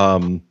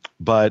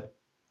 But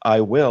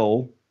I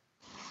will.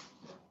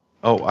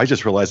 Oh, I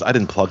just realized I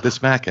didn't plug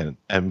this Mac in,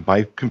 and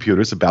my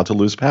computer's about to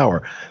lose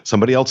power.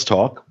 Somebody else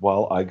talk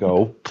while I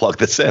go plug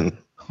this in.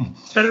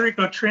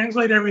 Federico,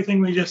 translate everything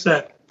we just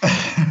said.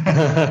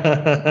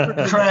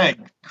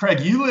 Craig,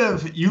 you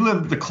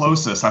live the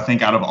closest, I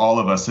think, out of all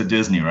of us to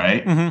Disney,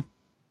 right?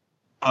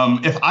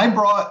 Mm-hmm. If I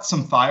brought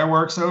some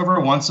fireworks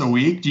over once a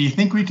week, do you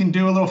think we can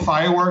do a little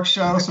fireworks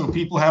show so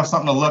people have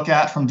something to look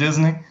at from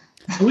Disney?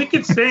 We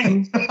could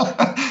sing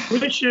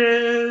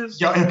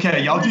wishes.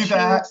 Okay, y'all do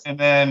that, and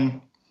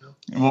then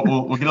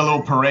we'll get a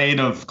little parade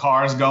of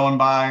cars going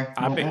by.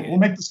 We'll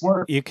make this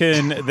work. You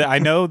can. I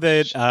know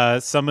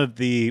that some of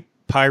the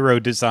pyro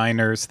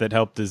designers that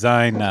help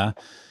design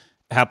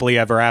Happily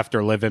Ever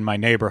After live in my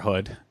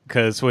neighborhood,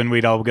 because when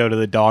we'd all go to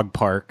the dog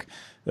park,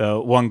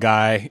 one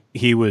guy,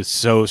 he was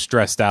so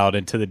stressed out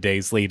into the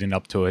days leading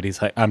up to it.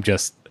 He's like, I'm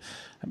just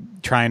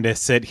trying to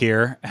sit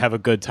here, have a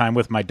good time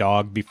with my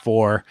dog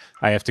before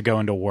I have to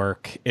go into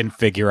work and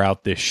figure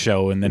out this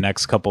show in the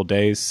next couple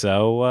days.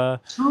 So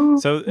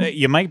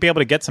you might be able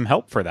to get some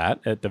help for that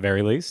at the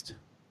very least.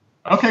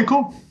 Okay,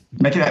 cool.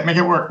 Make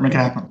it work. Make it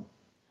happen.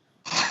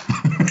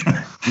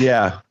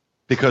 Yeah,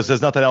 because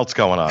there's nothing else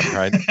going on,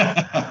 right?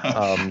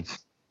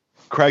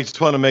 Craig,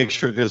 just want to make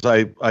sure because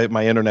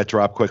my internet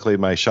dropped quickly.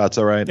 My shot's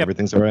all right. Yep.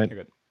 Everything's all right.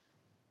 You're good.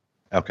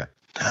 Okay.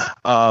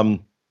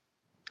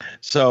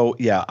 So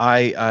yeah,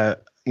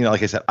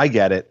 like I said, I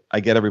get it. I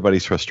get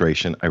everybody's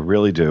frustration. I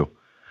really do.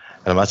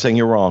 And I'm not saying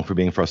you're wrong for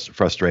being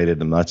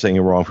frustrated. I'm not saying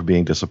you're wrong for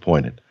being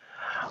disappointed.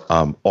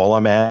 All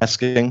I'm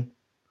asking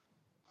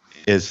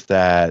is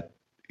that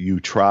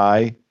you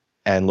try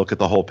and look at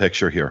the whole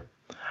picture here.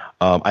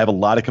 I have a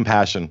lot of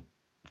compassion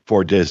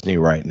for Disney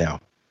right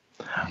now.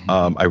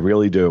 I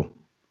really do.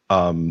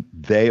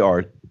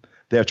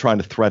 They're trying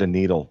to thread a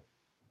needle.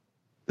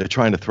 They're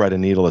trying to thread a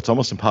needle. It's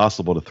almost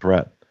impossible to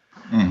thread.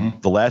 Mm-hmm.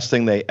 The last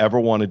thing they ever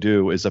want to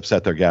do is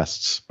upset their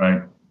guests.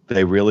 Right.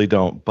 They really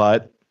don't.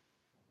 But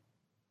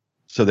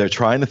so they're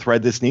trying to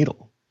thread this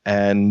needle.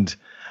 And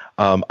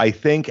I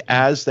think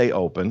as they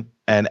open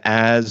and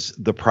as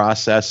the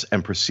process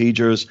and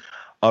procedures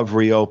of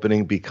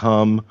reopening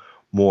become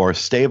more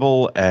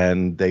stable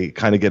and they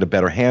kind of get a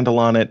better handle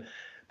on it,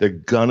 they're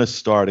going to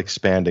start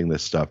expanding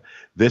this stuff.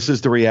 This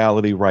is the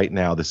reality right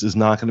now. This is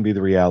not going to be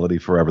the reality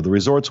forever. The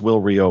resorts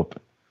will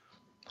reopen.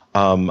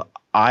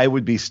 I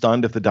would be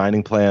stunned if the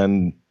dining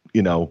plan,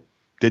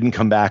 didn't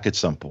come back at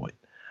some point.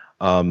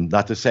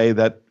 Not to say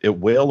that it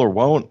will or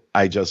won't.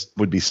 I just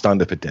would be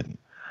stunned if it didn't.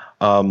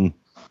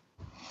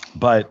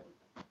 But,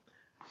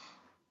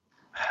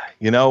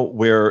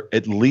 we're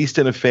at least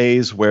in a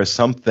phase where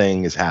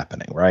something is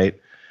happening, right?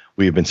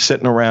 We've been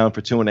sitting around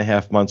for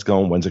 2.5 months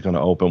going, when's it going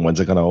to open? When's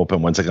it going to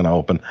open? When's it going to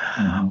open?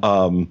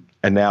 Mm-hmm.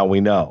 And now we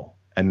know.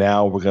 And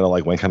now we're going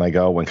to when can I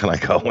go? When can I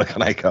go? When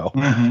can I go?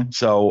 Mm-hmm.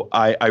 So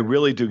I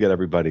really do get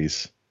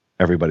everybody's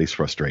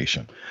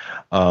frustration.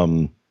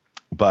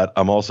 But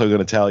I'm also going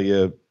to tell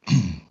you,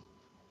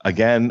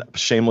 again,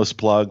 shameless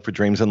plug for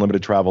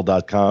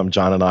dreamsunlimitedtravel.com.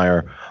 John and I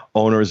are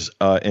owners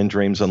in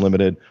Dreams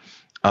Unlimited.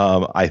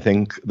 I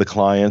think the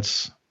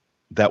clients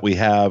that we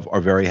have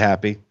are very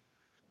happy.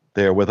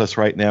 They're with us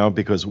right now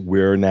because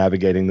we're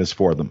navigating this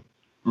for them.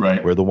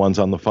 Right. We're the ones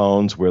on the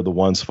phones. We're the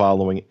ones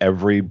following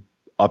every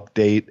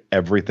update,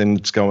 everything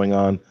that's going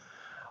on.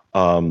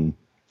 And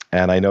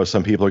I know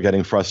some people are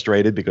getting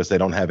frustrated because they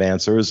don't have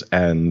answers.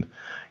 And,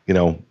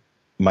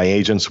 my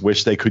agents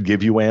wish they could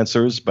give you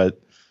answers,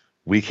 but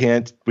we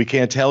can't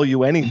tell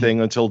you anything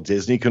until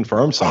Disney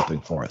confirms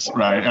something for us.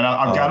 Right. And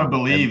I've got to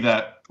believe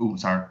that. Ooh,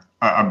 sorry.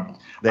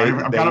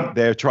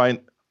 They're trying.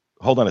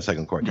 Hold on a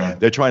second, Corey.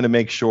 They're trying to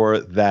make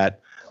sure that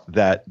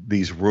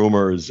these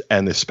rumors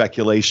and the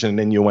speculation and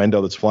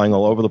innuendo that's flying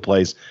all over the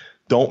place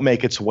don't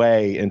make its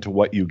way into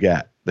what you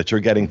get, that you're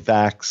getting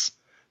facts,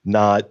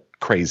 not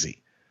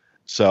crazy.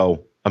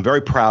 So I'm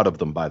very proud of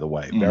them, by the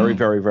way. Very,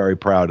 very, very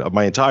proud of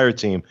my entire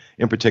team,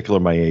 in particular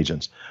my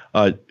agents.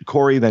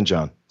 Corey, then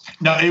John.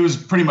 No, it was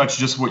pretty much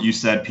just what you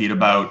said, Pete,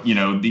 about,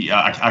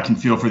 I can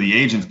feel for the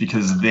agents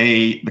because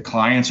the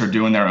clients are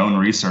doing their own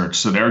research.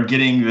 So they're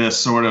getting they're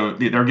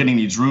getting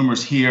these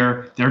rumors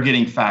here, they're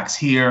getting facts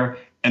here,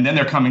 and then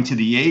they're coming to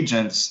the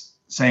agents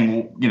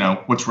saying,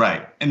 what's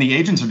right. And the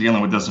agents are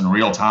dealing with this in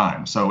real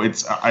time. So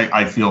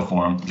I feel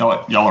for them.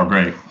 Y'all are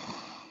great.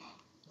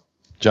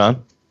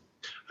 John?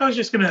 I was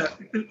just going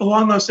to,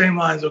 along those same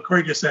lines, what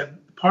Corey just said,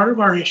 part of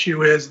our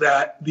issue is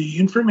that the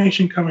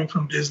information coming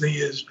from Disney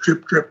is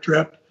drip, drip,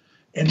 drip,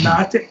 and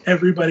not to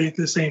everybody at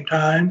the same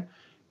time.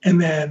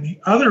 And then the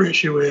other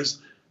issue is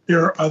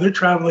there are other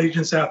travel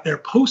agents out there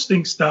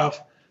posting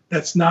stuff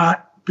that's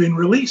not been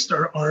released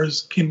or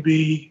can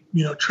be,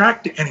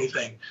 tracked to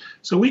anything.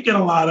 So we get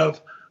a lot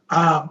of,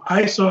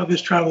 I saw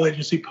this travel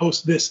agency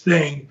post this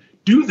thing,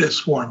 do this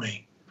for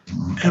me.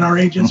 And our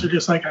agents are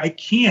just like, I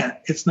can't.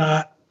 It's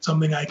not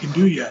something I can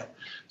do yet.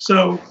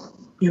 So,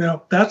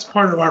 that's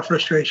part of our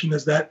frustration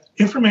is that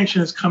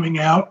information is coming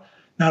out.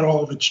 Not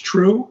all of it's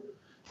true.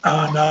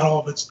 Not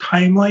all of it's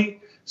timely.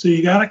 So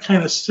you got to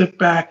kind of sit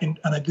back and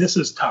this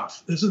is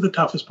tough. This is the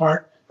toughest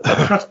part.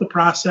 Trust the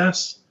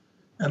process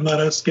and let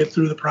us get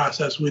through the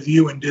process with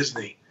you and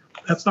Disney.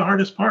 That's the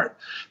hardest part.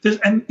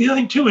 And the other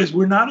thing, too, is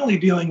we're not only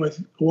dealing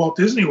with Walt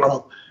Disney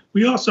World,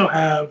 we also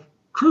have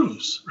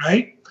cruise,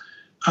 right?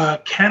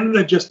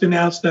 Canada just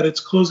announced that it's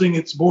closing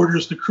its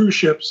borders to cruise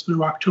ships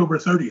through October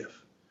 30th.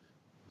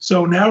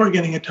 So now we're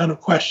getting a ton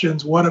of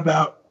questions. What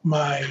about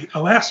my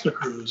Alaska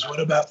cruise? What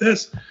about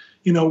this?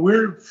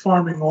 We're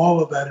farming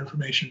all of that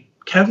information.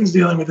 Kevin's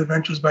dealing with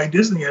Adventures by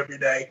Disney every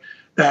day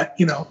that,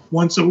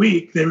 once a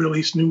week they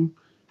release new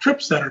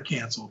trips that are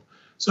canceled.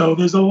 So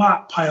there's a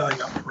lot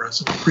piling up for us,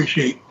 and we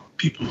appreciate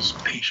people's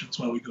patience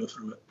while we go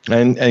through it.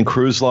 And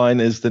cruise line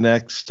is the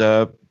next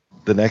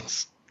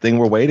thing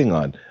we're waiting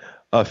on.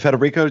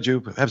 Federico, did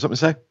you have something to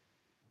say?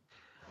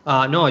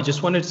 No, I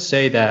just wanted to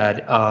say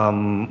that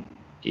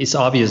it's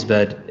obvious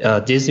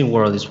that Disney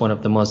World is one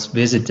of the most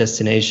visited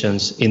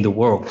destinations in the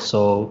world.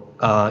 So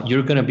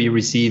you're going to be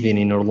receiving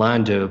in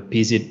Orlando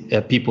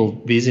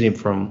people visiting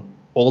from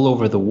all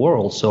over the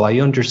world. So I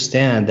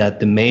understand that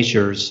the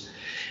measures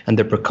and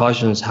the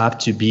precautions have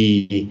to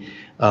be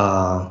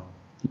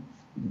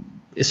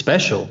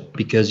special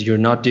because you're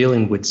not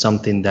dealing with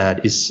something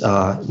that is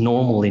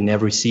normal in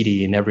every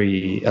city, in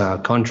every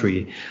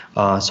country.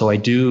 So I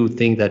do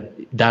think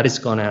that that is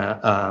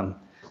gonna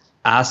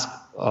ask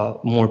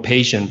more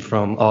patience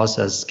from us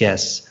as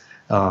guests.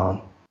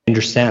 I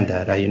understand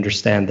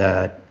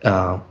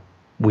that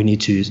we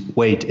need to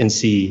wait and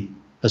see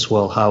as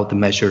well how the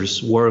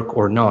measures work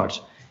or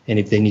not, and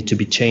if they need to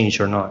be changed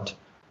or not.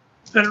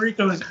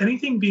 Federico, is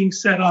anything being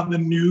said on the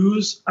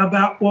news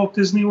about Walt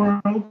Disney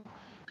World?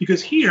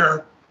 Because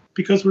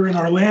we're in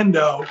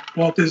Orlando,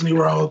 Walt Disney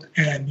World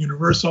and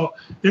Universal,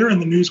 they're in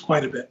the news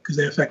quite a bit because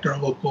they affect our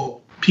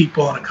local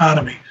people and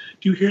economy.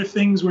 Do you hear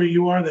things where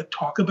you are that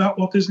talk about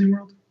Walt Disney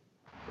World?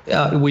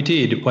 We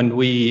did.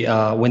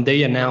 When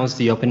they announced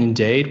the opening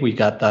date, we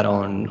got that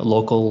on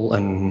local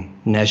and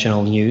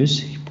national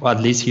news,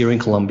 at least here in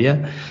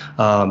Colombia,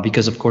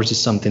 because of course it's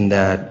something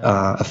that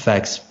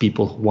affects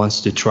people who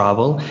wants to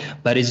travel.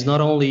 But it's not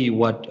only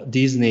what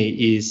Disney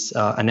is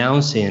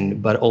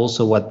announcing, but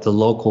also what the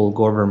local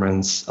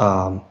governments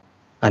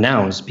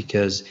announce,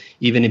 because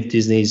even if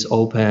Disney is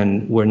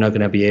open, we're not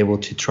going to be able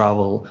to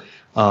travel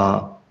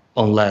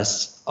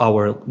unless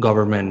our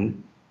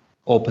government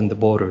open the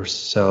borders.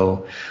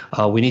 So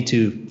we need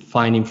to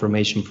find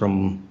information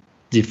from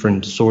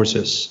different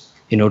sources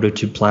in order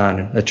to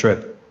plan a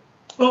trip.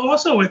 Well,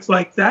 also, it's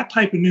like that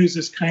type of news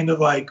is kind of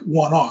like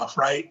one-off,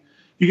 right?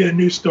 You get a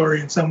news story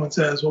and someone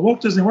says, well,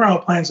 Walt Disney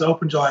World plans to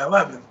open July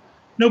 11th.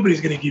 Nobody's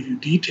going to give you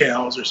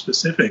details or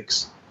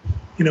specifics.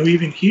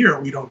 Even here,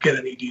 we don't get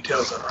any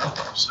details on our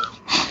part. So.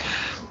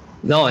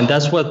 No, and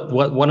that's what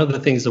one of the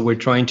things that we're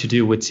trying to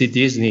do with See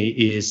Disney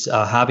is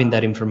having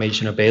that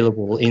information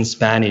available in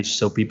Spanish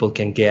so people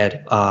can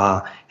get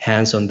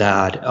hands on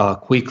that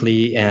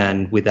quickly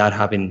and without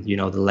having,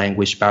 the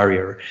language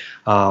barrier.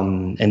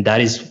 And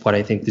that is what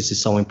I think this is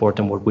so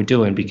important what we're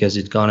doing, because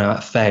it's going to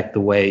affect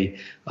the way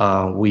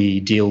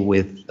we deal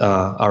with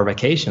our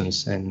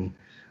vacations and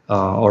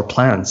our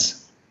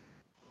plans.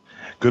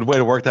 Good way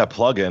to work that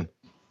plug in.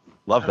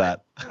 Love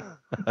that.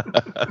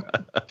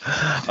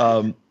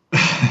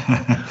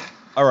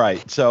 All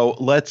right, so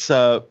let's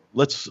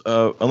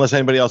unless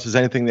anybody else has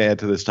anything to add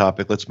to this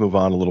topic, let's move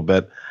on a little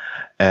bit,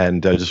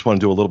 and just want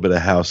to do a little bit of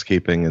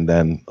housekeeping and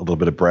then a little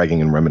bit of bragging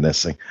and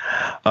reminiscing.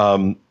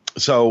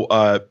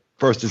 So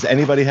first, does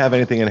anybody have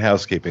anything in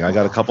housekeeping? I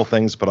got a couple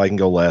things, but I can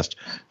go last.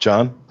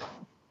 John?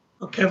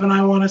 Well, Kevin,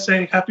 I want to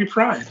say Happy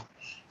Pride.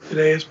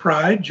 Today is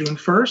Pride, June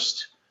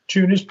 1st.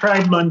 June is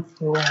Pride Month.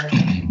 For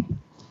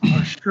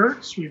our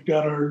shirts, we've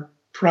got our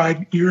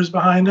Pride years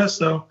behind us,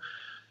 so.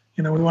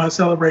 We want to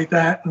celebrate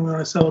that. We want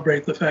to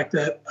celebrate the fact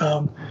that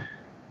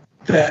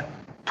that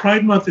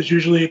Pride Month is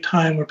usually a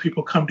time where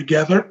people come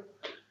together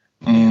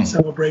and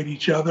celebrate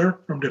each other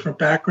from different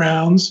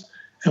backgrounds,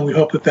 and we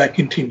hope that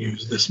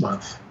continues this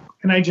month.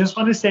 And I just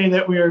want to say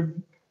that we are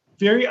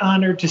very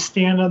honored to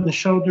stand on the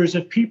shoulders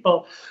of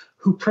people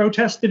who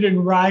protested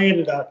and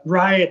rioted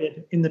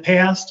in the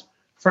past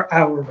for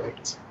our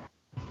rights.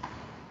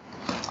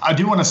 I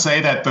do want to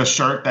say that the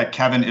shirt that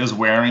Kevin is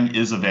wearing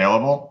is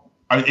available.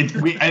 I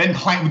didn't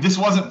plan. This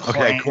wasn't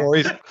planned.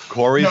 Okay,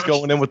 Corey's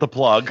going in with the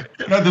plug.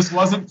 No, this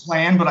wasn't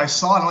planned, but I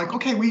saw it. I'm like,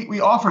 okay, we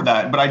offered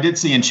that. But I did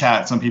see in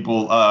chat some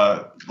people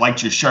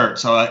liked your shirt.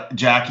 So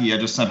Jackie, I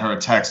just sent her a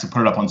text to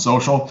put it up on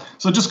social.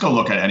 So just go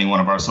look at any one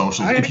of our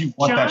socials if you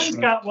want that shirt.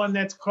 John's got one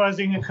that's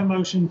causing a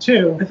commotion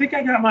too. I think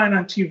I got mine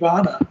on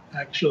Tivana,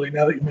 actually,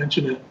 now that you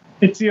mention it.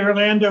 It's the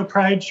Orlando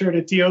Pride shirt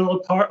at the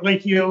old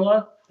Lake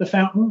Eola, the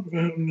fountain.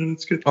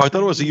 It's good. Oh, I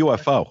thought it was a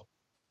UFO.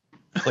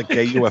 It's like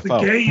gay UFO. It's the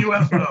gay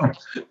UFO.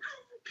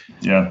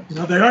 Yeah.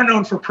 They are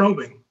known for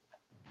probing.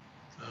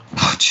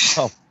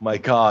 Oh my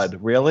God!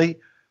 Really?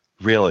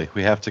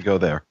 We have to go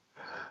there.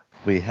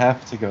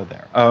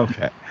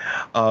 Okay.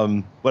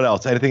 What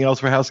else? Anything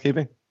else for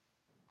housekeeping?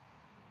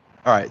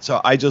 All right.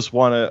 So I just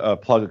want to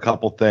plug a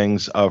couple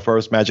things.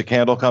 First, Magic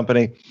Candle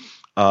Company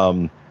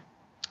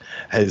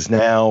is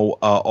now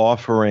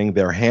offering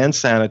their hand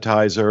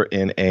sanitizer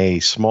in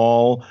a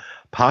small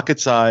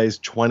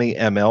pocket-sized 20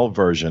 ml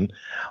version.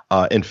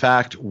 In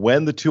fact,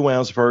 when the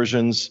 2-ounce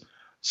versions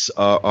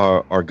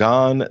are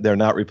gone, they're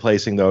not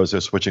replacing those.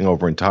 They're switching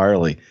over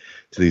entirely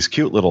to these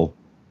cute little.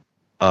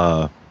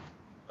 I'm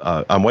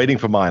waiting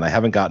for mine. I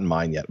haven't gotten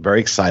mine yet. Very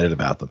excited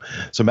about them.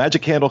 So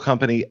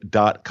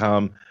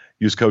magiccandlecompany.com.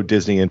 Use code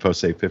DisneyInfo,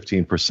 save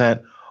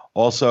 15%.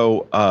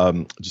 Also,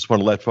 just want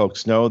to let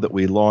folks know that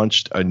we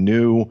launched a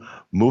new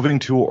Moving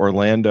to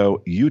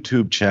Orlando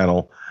YouTube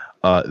channel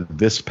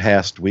this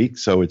past week.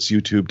 So it's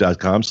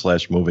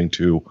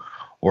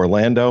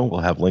youtube.com/movingtoorlando. We'll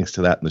have links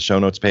to that in the show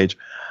notes page.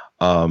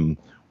 We're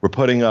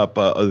putting up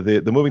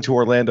the Moving to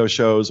Orlando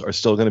shows are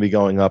still going to be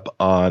going up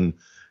on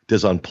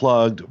Dis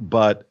Unplugged,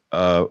 but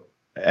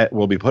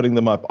we'll be putting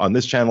them up on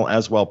this channel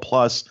as well.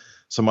 Plus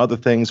some other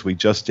things. We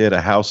just did a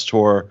house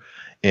tour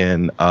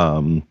in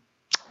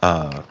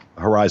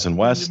Horizon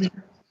West.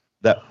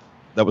 That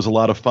was a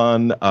lot of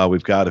fun.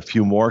 We've got a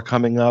few more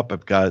coming up.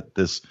 I've got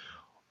this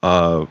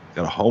got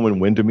a home in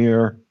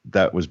Windermere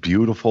that was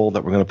beautiful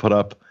that we're going to put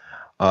up.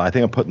 I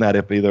think I'm putting that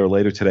up either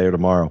later today or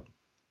tomorrow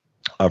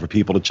for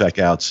people to check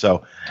out.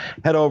 So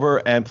head over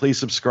and please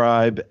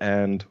subscribe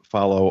and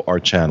follow our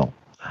channel.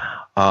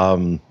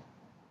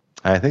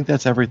 I think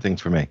that's everything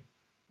for me.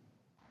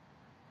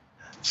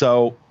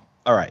 So,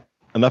 all right,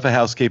 enough of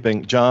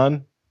housekeeping.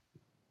 John,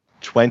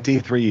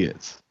 23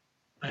 years.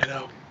 I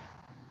know.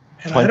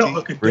 And I don't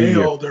look a day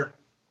older.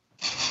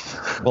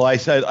 Well, I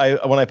said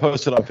when I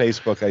posted on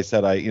Facebook, I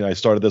said I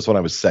started this when I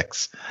was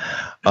 6.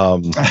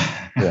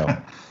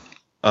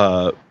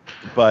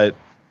 But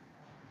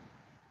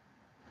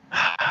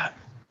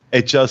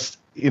it just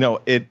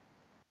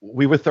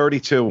we were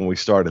 32 when we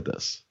started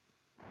this,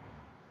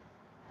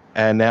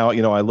 and now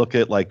I look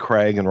at like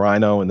Craig and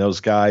Rhino and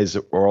those guys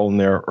that were all in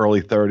their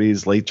early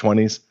 30s, late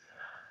 20s.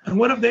 And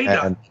what have they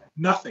done?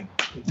 Nothing.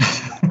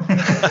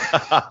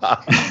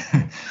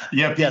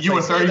 Yeah, yes, you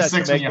were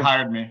 36 when you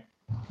hired me.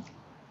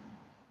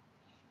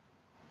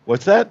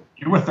 What's that?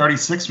 You were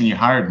 36 when you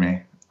hired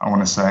me, I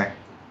want to say.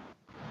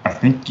 I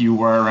think you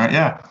were,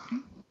 yeah.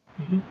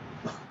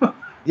 Mm-hmm.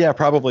 Yeah,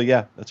 probably,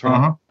 yeah. That's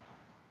right.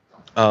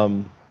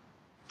 Uh-huh.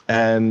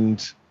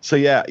 And so,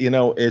 yeah,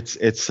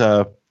 it's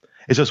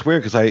just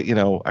weird because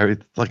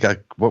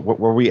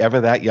were we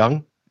ever that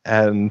young?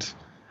 And,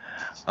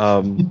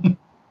 and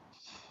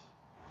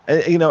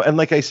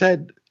like I've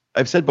said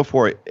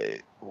before,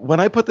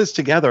 when I put this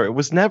together, it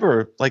was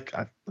never I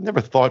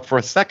never thought for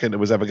a second it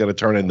was ever going to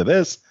turn into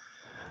this.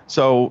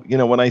 So,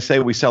 when I say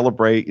we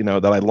celebrate,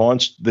 that I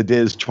launched the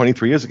Diz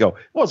 23 years ago, it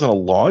wasn't a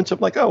launch. I'm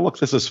like, oh, look,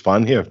 this is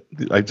fun. Here,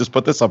 I just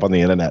put this up on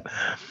the internet.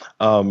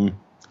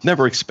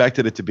 Never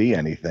expected it to be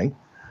anything.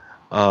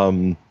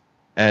 And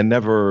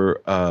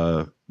never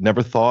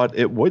thought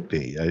it would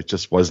be. It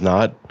just was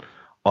not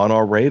on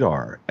our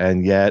radar.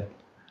 And yet,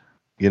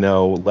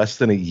 less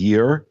than a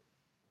year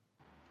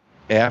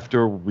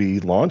after we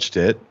launched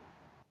it,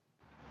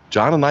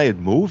 John and I had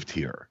moved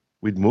here.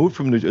 We'd moved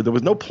from New Jersey. There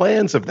was no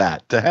plans of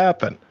that to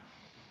happen.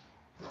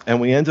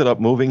 And we ended up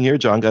moving here.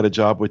 John got a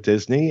job with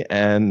Disney,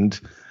 and,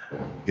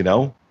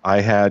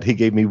 he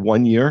gave me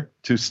 1 year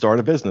to start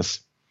a business.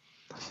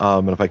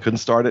 And if I couldn't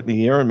start it in a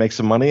year and make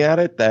some money at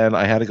it, then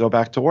I had to go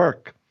back to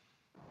work.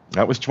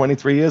 That was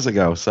 23 years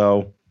ago.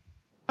 So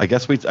I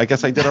guess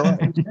I did all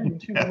right.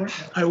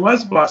 I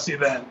was bossy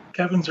then.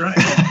 Kevin's right.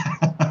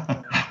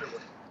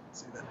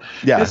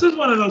 Yeah. This is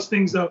one of those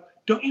things, though.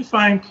 Don't you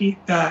find,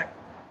 Pete, that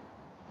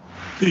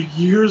the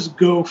years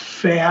go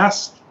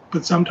fast,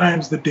 but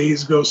sometimes the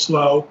days go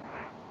slow?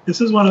 This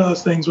is one of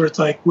those things where it's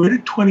like, where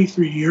did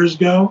 23 years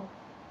go?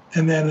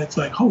 And then it's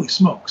like, holy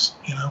smokes,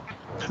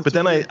 But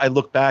then I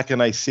look back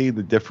and I see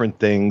the different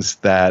things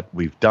that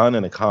we've done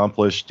and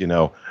accomplished,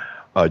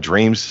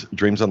 Dreams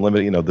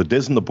Unlimited, the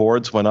Diz and the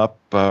boards went up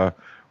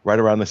right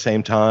around the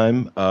same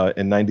time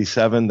in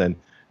 97. Then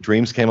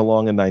Dreams came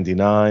along in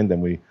 99. Then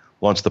we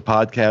launched the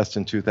podcast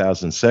in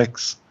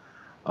 2006.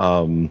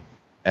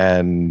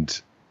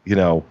 And,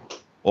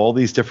 all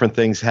these different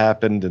things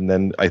happened. And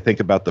then I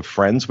think about the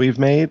friends we've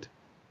made,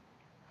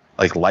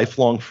 like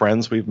lifelong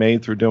friends we've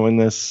made through doing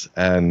this.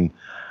 And,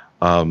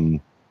 I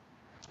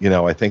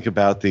think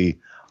about the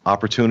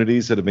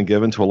opportunities that have been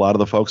given to a lot of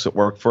the folks that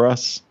work for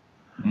us.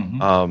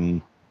 Mm-hmm.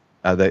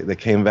 That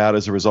came about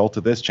as a result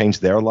of this,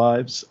 changed their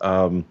lives.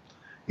 That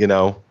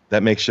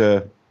makes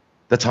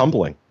that's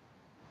humbling.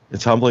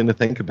 It's humbling to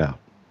think about.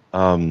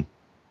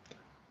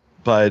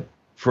 But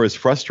for as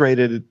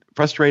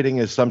frustrating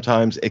as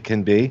sometimes it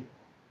can be,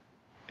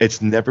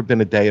 it's never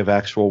been a day of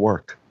actual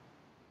work.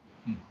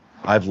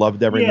 I've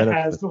loved every minute.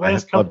 Yeah, the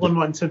last couple of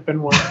months have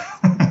been work.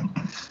 From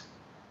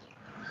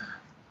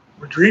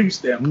a dream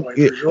standpoint,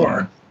 for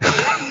sure.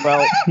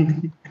 Well,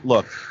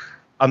 look,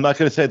 I'm not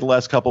going to say the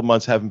last couple of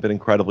months haven't been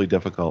incredibly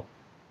difficult,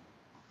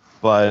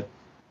 but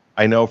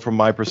I know from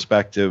my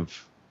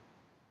perspective,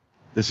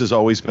 this has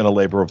always been a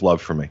labor of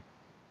love for me.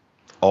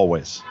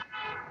 Always.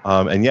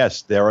 And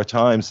yes, there are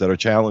times that are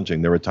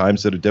challenging. There are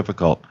times that are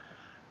difficult,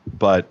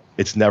 but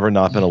it's never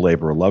not been a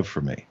labor of love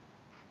for me.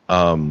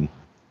 I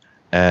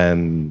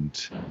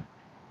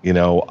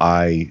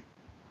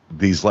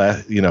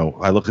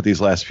look at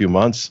these last few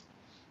months.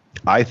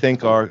 I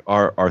think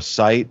our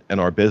site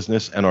and our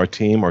business and our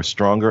team are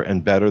stronger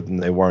and better than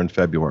they were in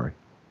February.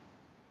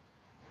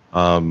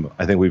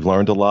 I think we've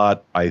learned a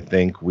lot. I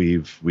think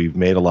we've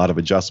made a lot of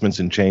adjustments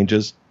and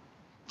changes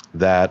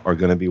that are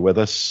going to be with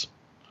us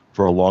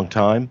for a long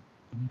time,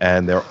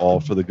 and they're all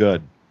for the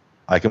good.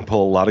 I can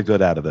pull a lot of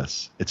good out of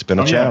this. It's been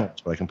a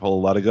challenge, but I can pull a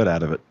lot of good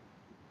out of it.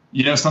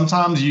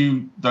 Sometimes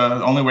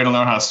the only way to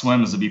learn how to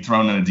swim is to be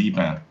thrown in the deep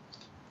end.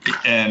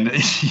 And, I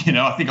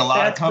think a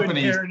lot of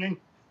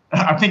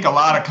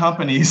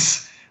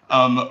companies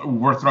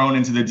were thrown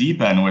into the deep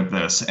end with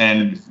this.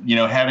 And,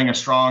 having a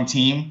strong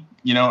team,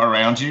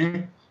 around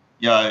you,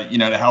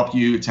 to help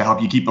you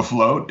keep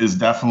afloat is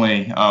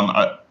definitely,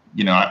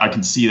 I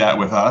can see that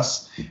with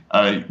us.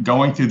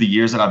 Going through the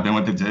years that I've been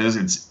with the Diz,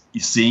 it's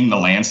seeing the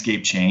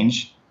landscape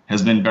change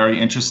has been very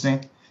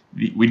interesting.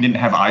 We didn't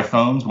have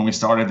iPhones when we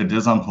started the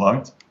Diz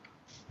Unplugged.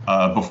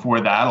 Before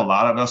that, a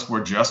lot of us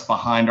were just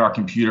behind our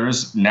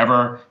computers,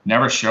 never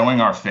showing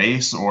our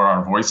face or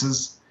our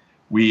voices.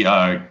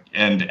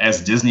 And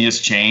as Disney has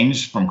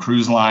changed from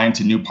cruise line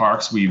to new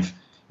parks, we've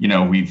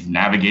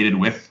navigated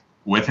with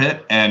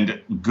it,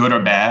 and good or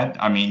bad.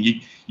 I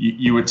mean,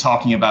 you were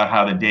talking about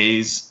how the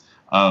days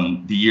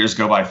The years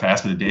go by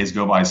fast, but the days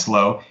go by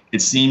slow.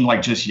 It seemed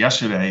like just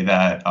yesterday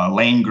that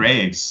Lane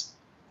Graves,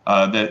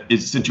 the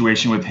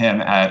situation with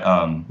him at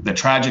the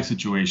tragic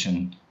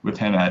situation with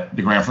him at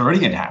the Grand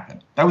Floridian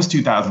happened. That was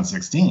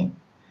 2016,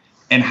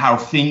 and how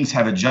things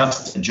have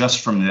adjusted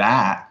just from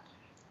that.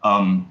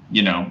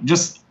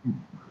 Just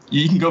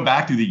you can go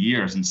back through the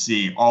years and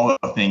see all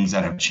the things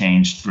that have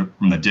changed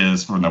from the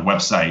DIS, from the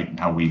website, and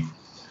how we've.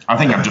 I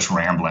think I'm just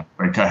rambling.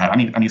 But go ahead. I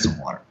need some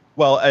water.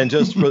 Well, and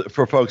just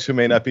for folks who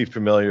may not be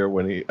familiar,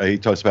 when he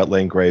talks about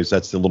Lane Graves,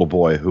 that's the little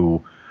boy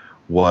who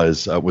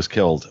was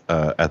killed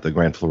at the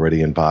Grand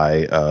Floridian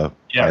by an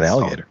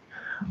alligator.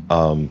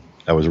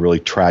 That was a really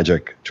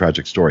tragic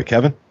story.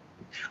 Kevin?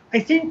 I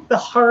think the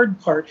hard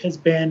part has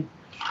been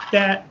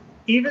that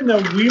even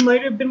though we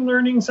might have been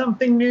learning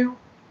something new,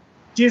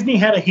 Disney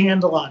had a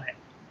handle on it.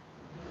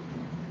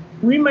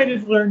 We might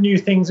have learned new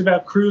things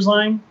about cruise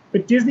line,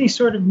 but Disney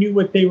sort of knew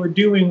what they were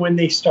doing when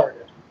they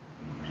started.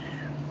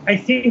 I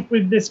think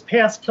with this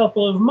past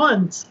couple of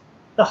months,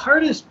 the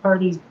hardest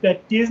part is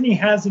that Disney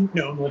hasn't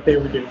known what they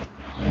were doing.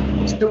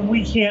 So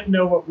we can't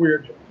know what we're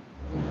doing.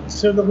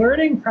 So the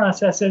learning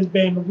process has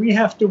been, we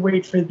have to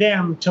wait for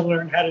them to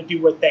learn how to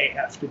do what they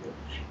have to do.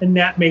 And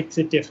that makes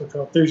it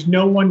difficult. There's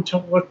no one to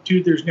look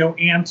to. There's no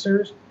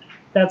answers.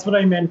 That's what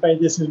I meant by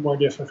this is more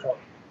difficult.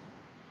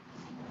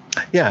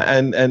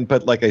 Yeah,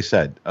 but like I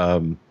said,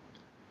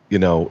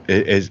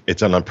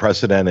 it's an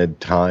unprecedented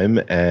time,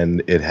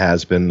 and it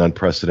has been an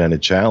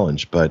unprecedented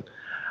challenge. But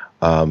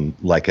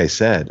like I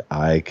said,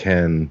 I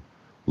can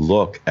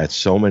look at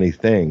so many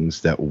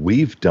things that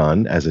we've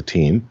done as a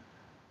team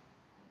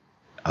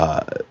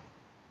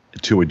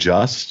to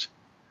adjust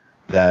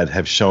that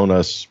have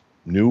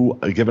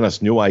given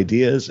us new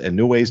ideas and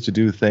new ways to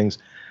do things.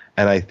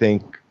 And I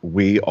think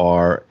we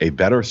are a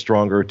better,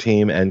 stronger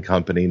team and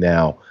company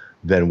now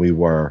than we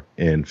were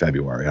in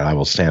February. And I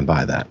will stand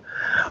by that.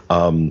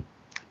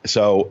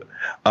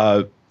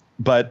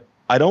 But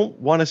I don't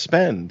want to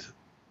spend,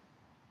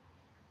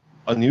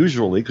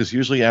 unusually, because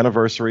usually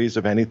anniversaries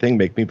of anything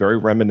make me very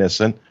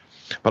reminiscent,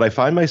 but I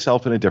find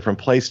myself in a different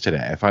place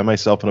today. I find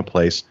myself in a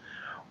place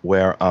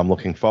where I'm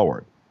looking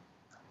forward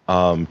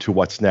to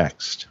what's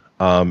next.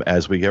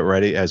 As we get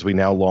ready, as we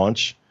now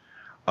launch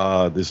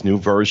this new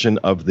version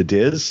of the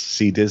DIS,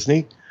 See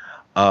Disney,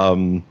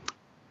 I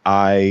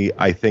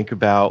think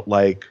about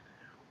like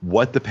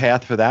what the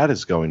path for that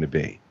is going to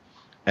be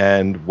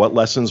and what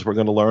lessons we're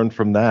going to learn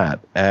from that.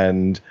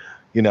 And,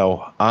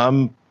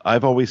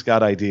 I've always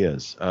got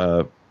ideas.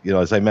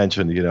 As I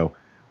mentioned,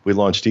 we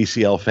launched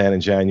DCL Fan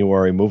in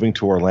January, moving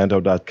to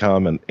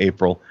Orlando.com in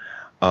April,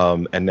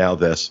 and now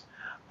this.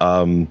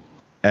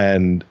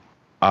 And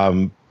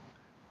I'm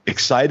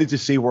excited to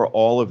see where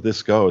all of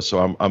this goes.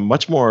 So I'm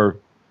much more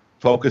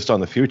focused on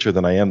the future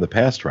than I am the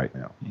past right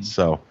now. Mm-hmm.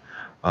 So,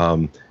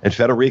 and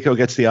Federico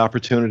gets the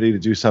opportunity to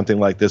do something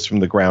like this from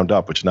the ground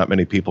up, which not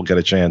many people get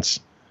a chance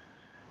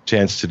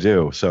to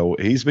do. So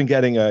he's been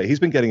getting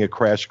a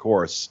crash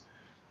course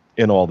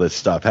in all this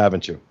stuff,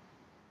 haven't you?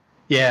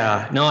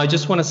 Yeah, no, I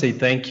just want to say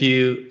thank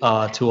you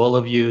to all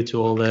of you,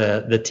 to all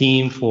the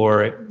team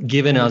for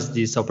giving us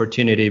this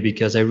opportunity,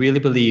 because I really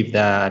believe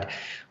that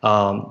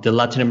the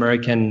Latin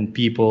American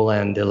people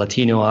and the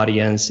Latino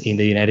audience in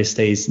the United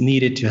States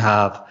needed to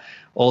have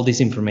all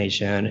this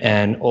information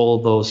and all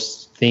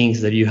those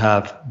things that you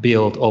have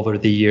built over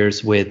the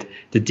years with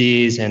the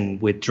Ds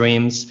and with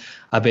Dreams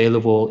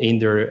available in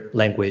their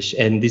language.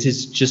 And this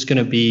is just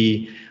going to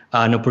be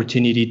an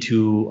opportunity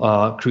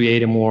to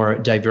create a more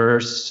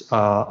diverse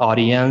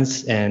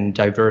audience and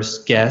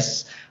diverse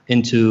guests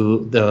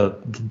into the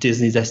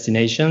Disney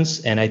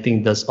destinations. And I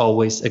think that's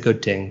always a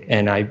good thing.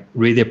 And I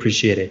really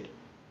appreciate it.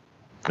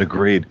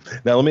 Agreed.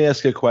 Now, let me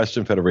ask you a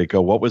question,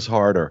 Federico. What was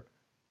harder,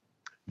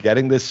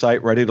 getting this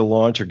site ready to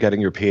launch or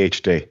getting your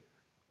PhD?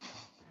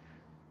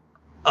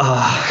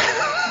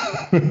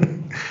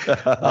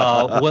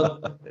 Well,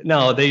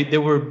 no, they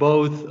were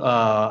both,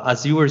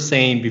 as you were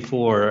saying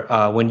before,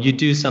 when you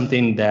do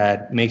something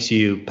that makes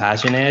you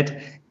passionate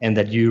and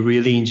that you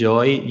really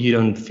enjoy, you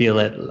don't feel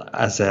it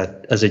as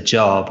a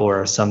job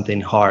or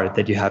something hard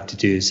that you have to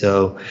do.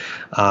 So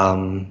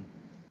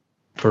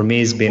for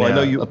me, it's been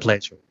a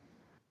pleasure.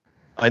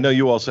 I know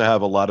you also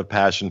have a lot of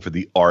passion for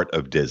the art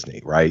of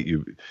Disney, right?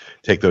 You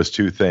take those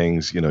two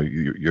things,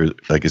 you're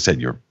like I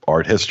said, your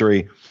art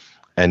history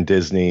and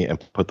Disney, and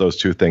put those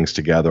two things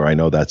together. I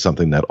know that's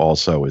something that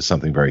also is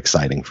something very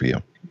exciting for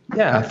you.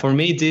 Yeah, for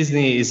me,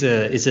 Disney is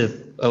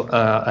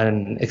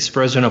an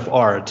expression of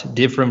art,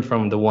 different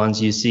from the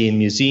ones you see in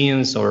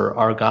museums or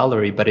art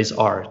gallery, but it's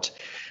art.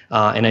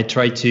 And I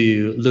try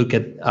to look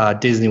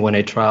at Disney when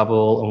I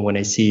travel and when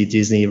I see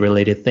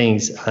Disney-related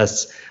things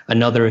as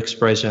another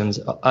expressions,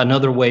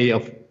 another way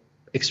of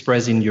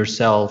expressing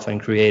yourself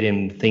and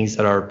creating things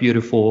that are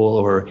beautiful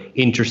or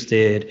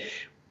interesting,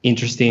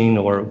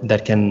 or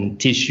that can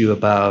teach you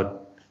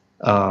about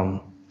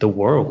the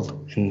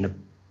world and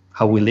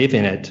how we live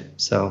in it.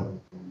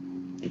 So,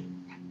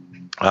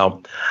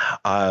 well,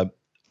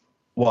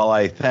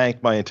 I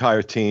thank my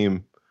entire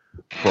team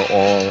for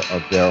all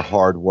of their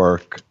hard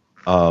work.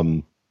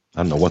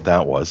 I don't know what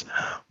that was,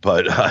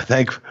 but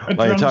thank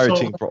my entire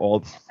team for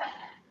all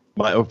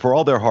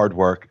their hard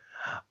work.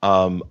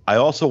 I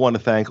also want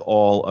to thank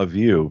all of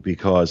you,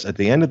 because at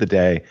the end of the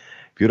day,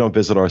 if you don't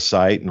visit our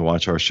site and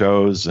watch our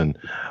shows and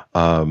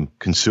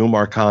consume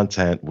our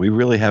content, we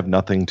really have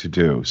nothing to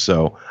do.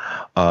 So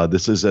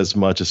this is as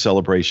much a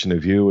celebration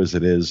of you as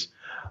it is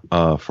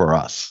for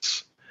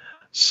us.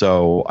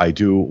 So I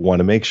do want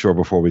to make sure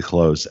before we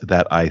close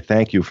that I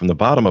thank you from the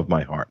bottom of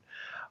my heart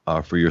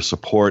for your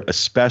support,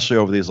 especially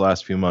over these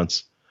last few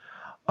months.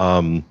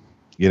 It's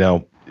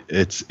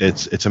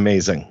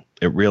amazing.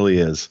 It really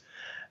is.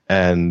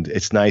 And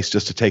it's nice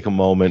just to take a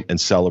moment and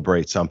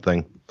celebrate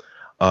something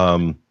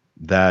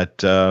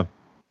that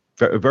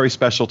very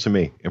special to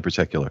me in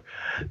particular.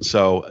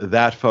 So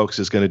that, folks,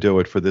 is going to do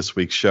it for this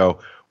week's show.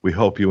 We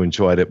hope you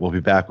enjoyed it. We'll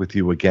be back with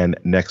you again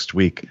next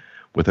week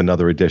with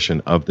another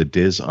edition of the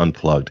Diz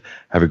Unplugged.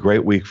 Have a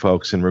great week,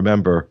 folks. And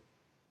remember,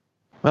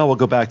 well, we'll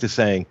go back to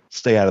saying,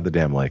 stay out of the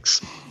damn lakes.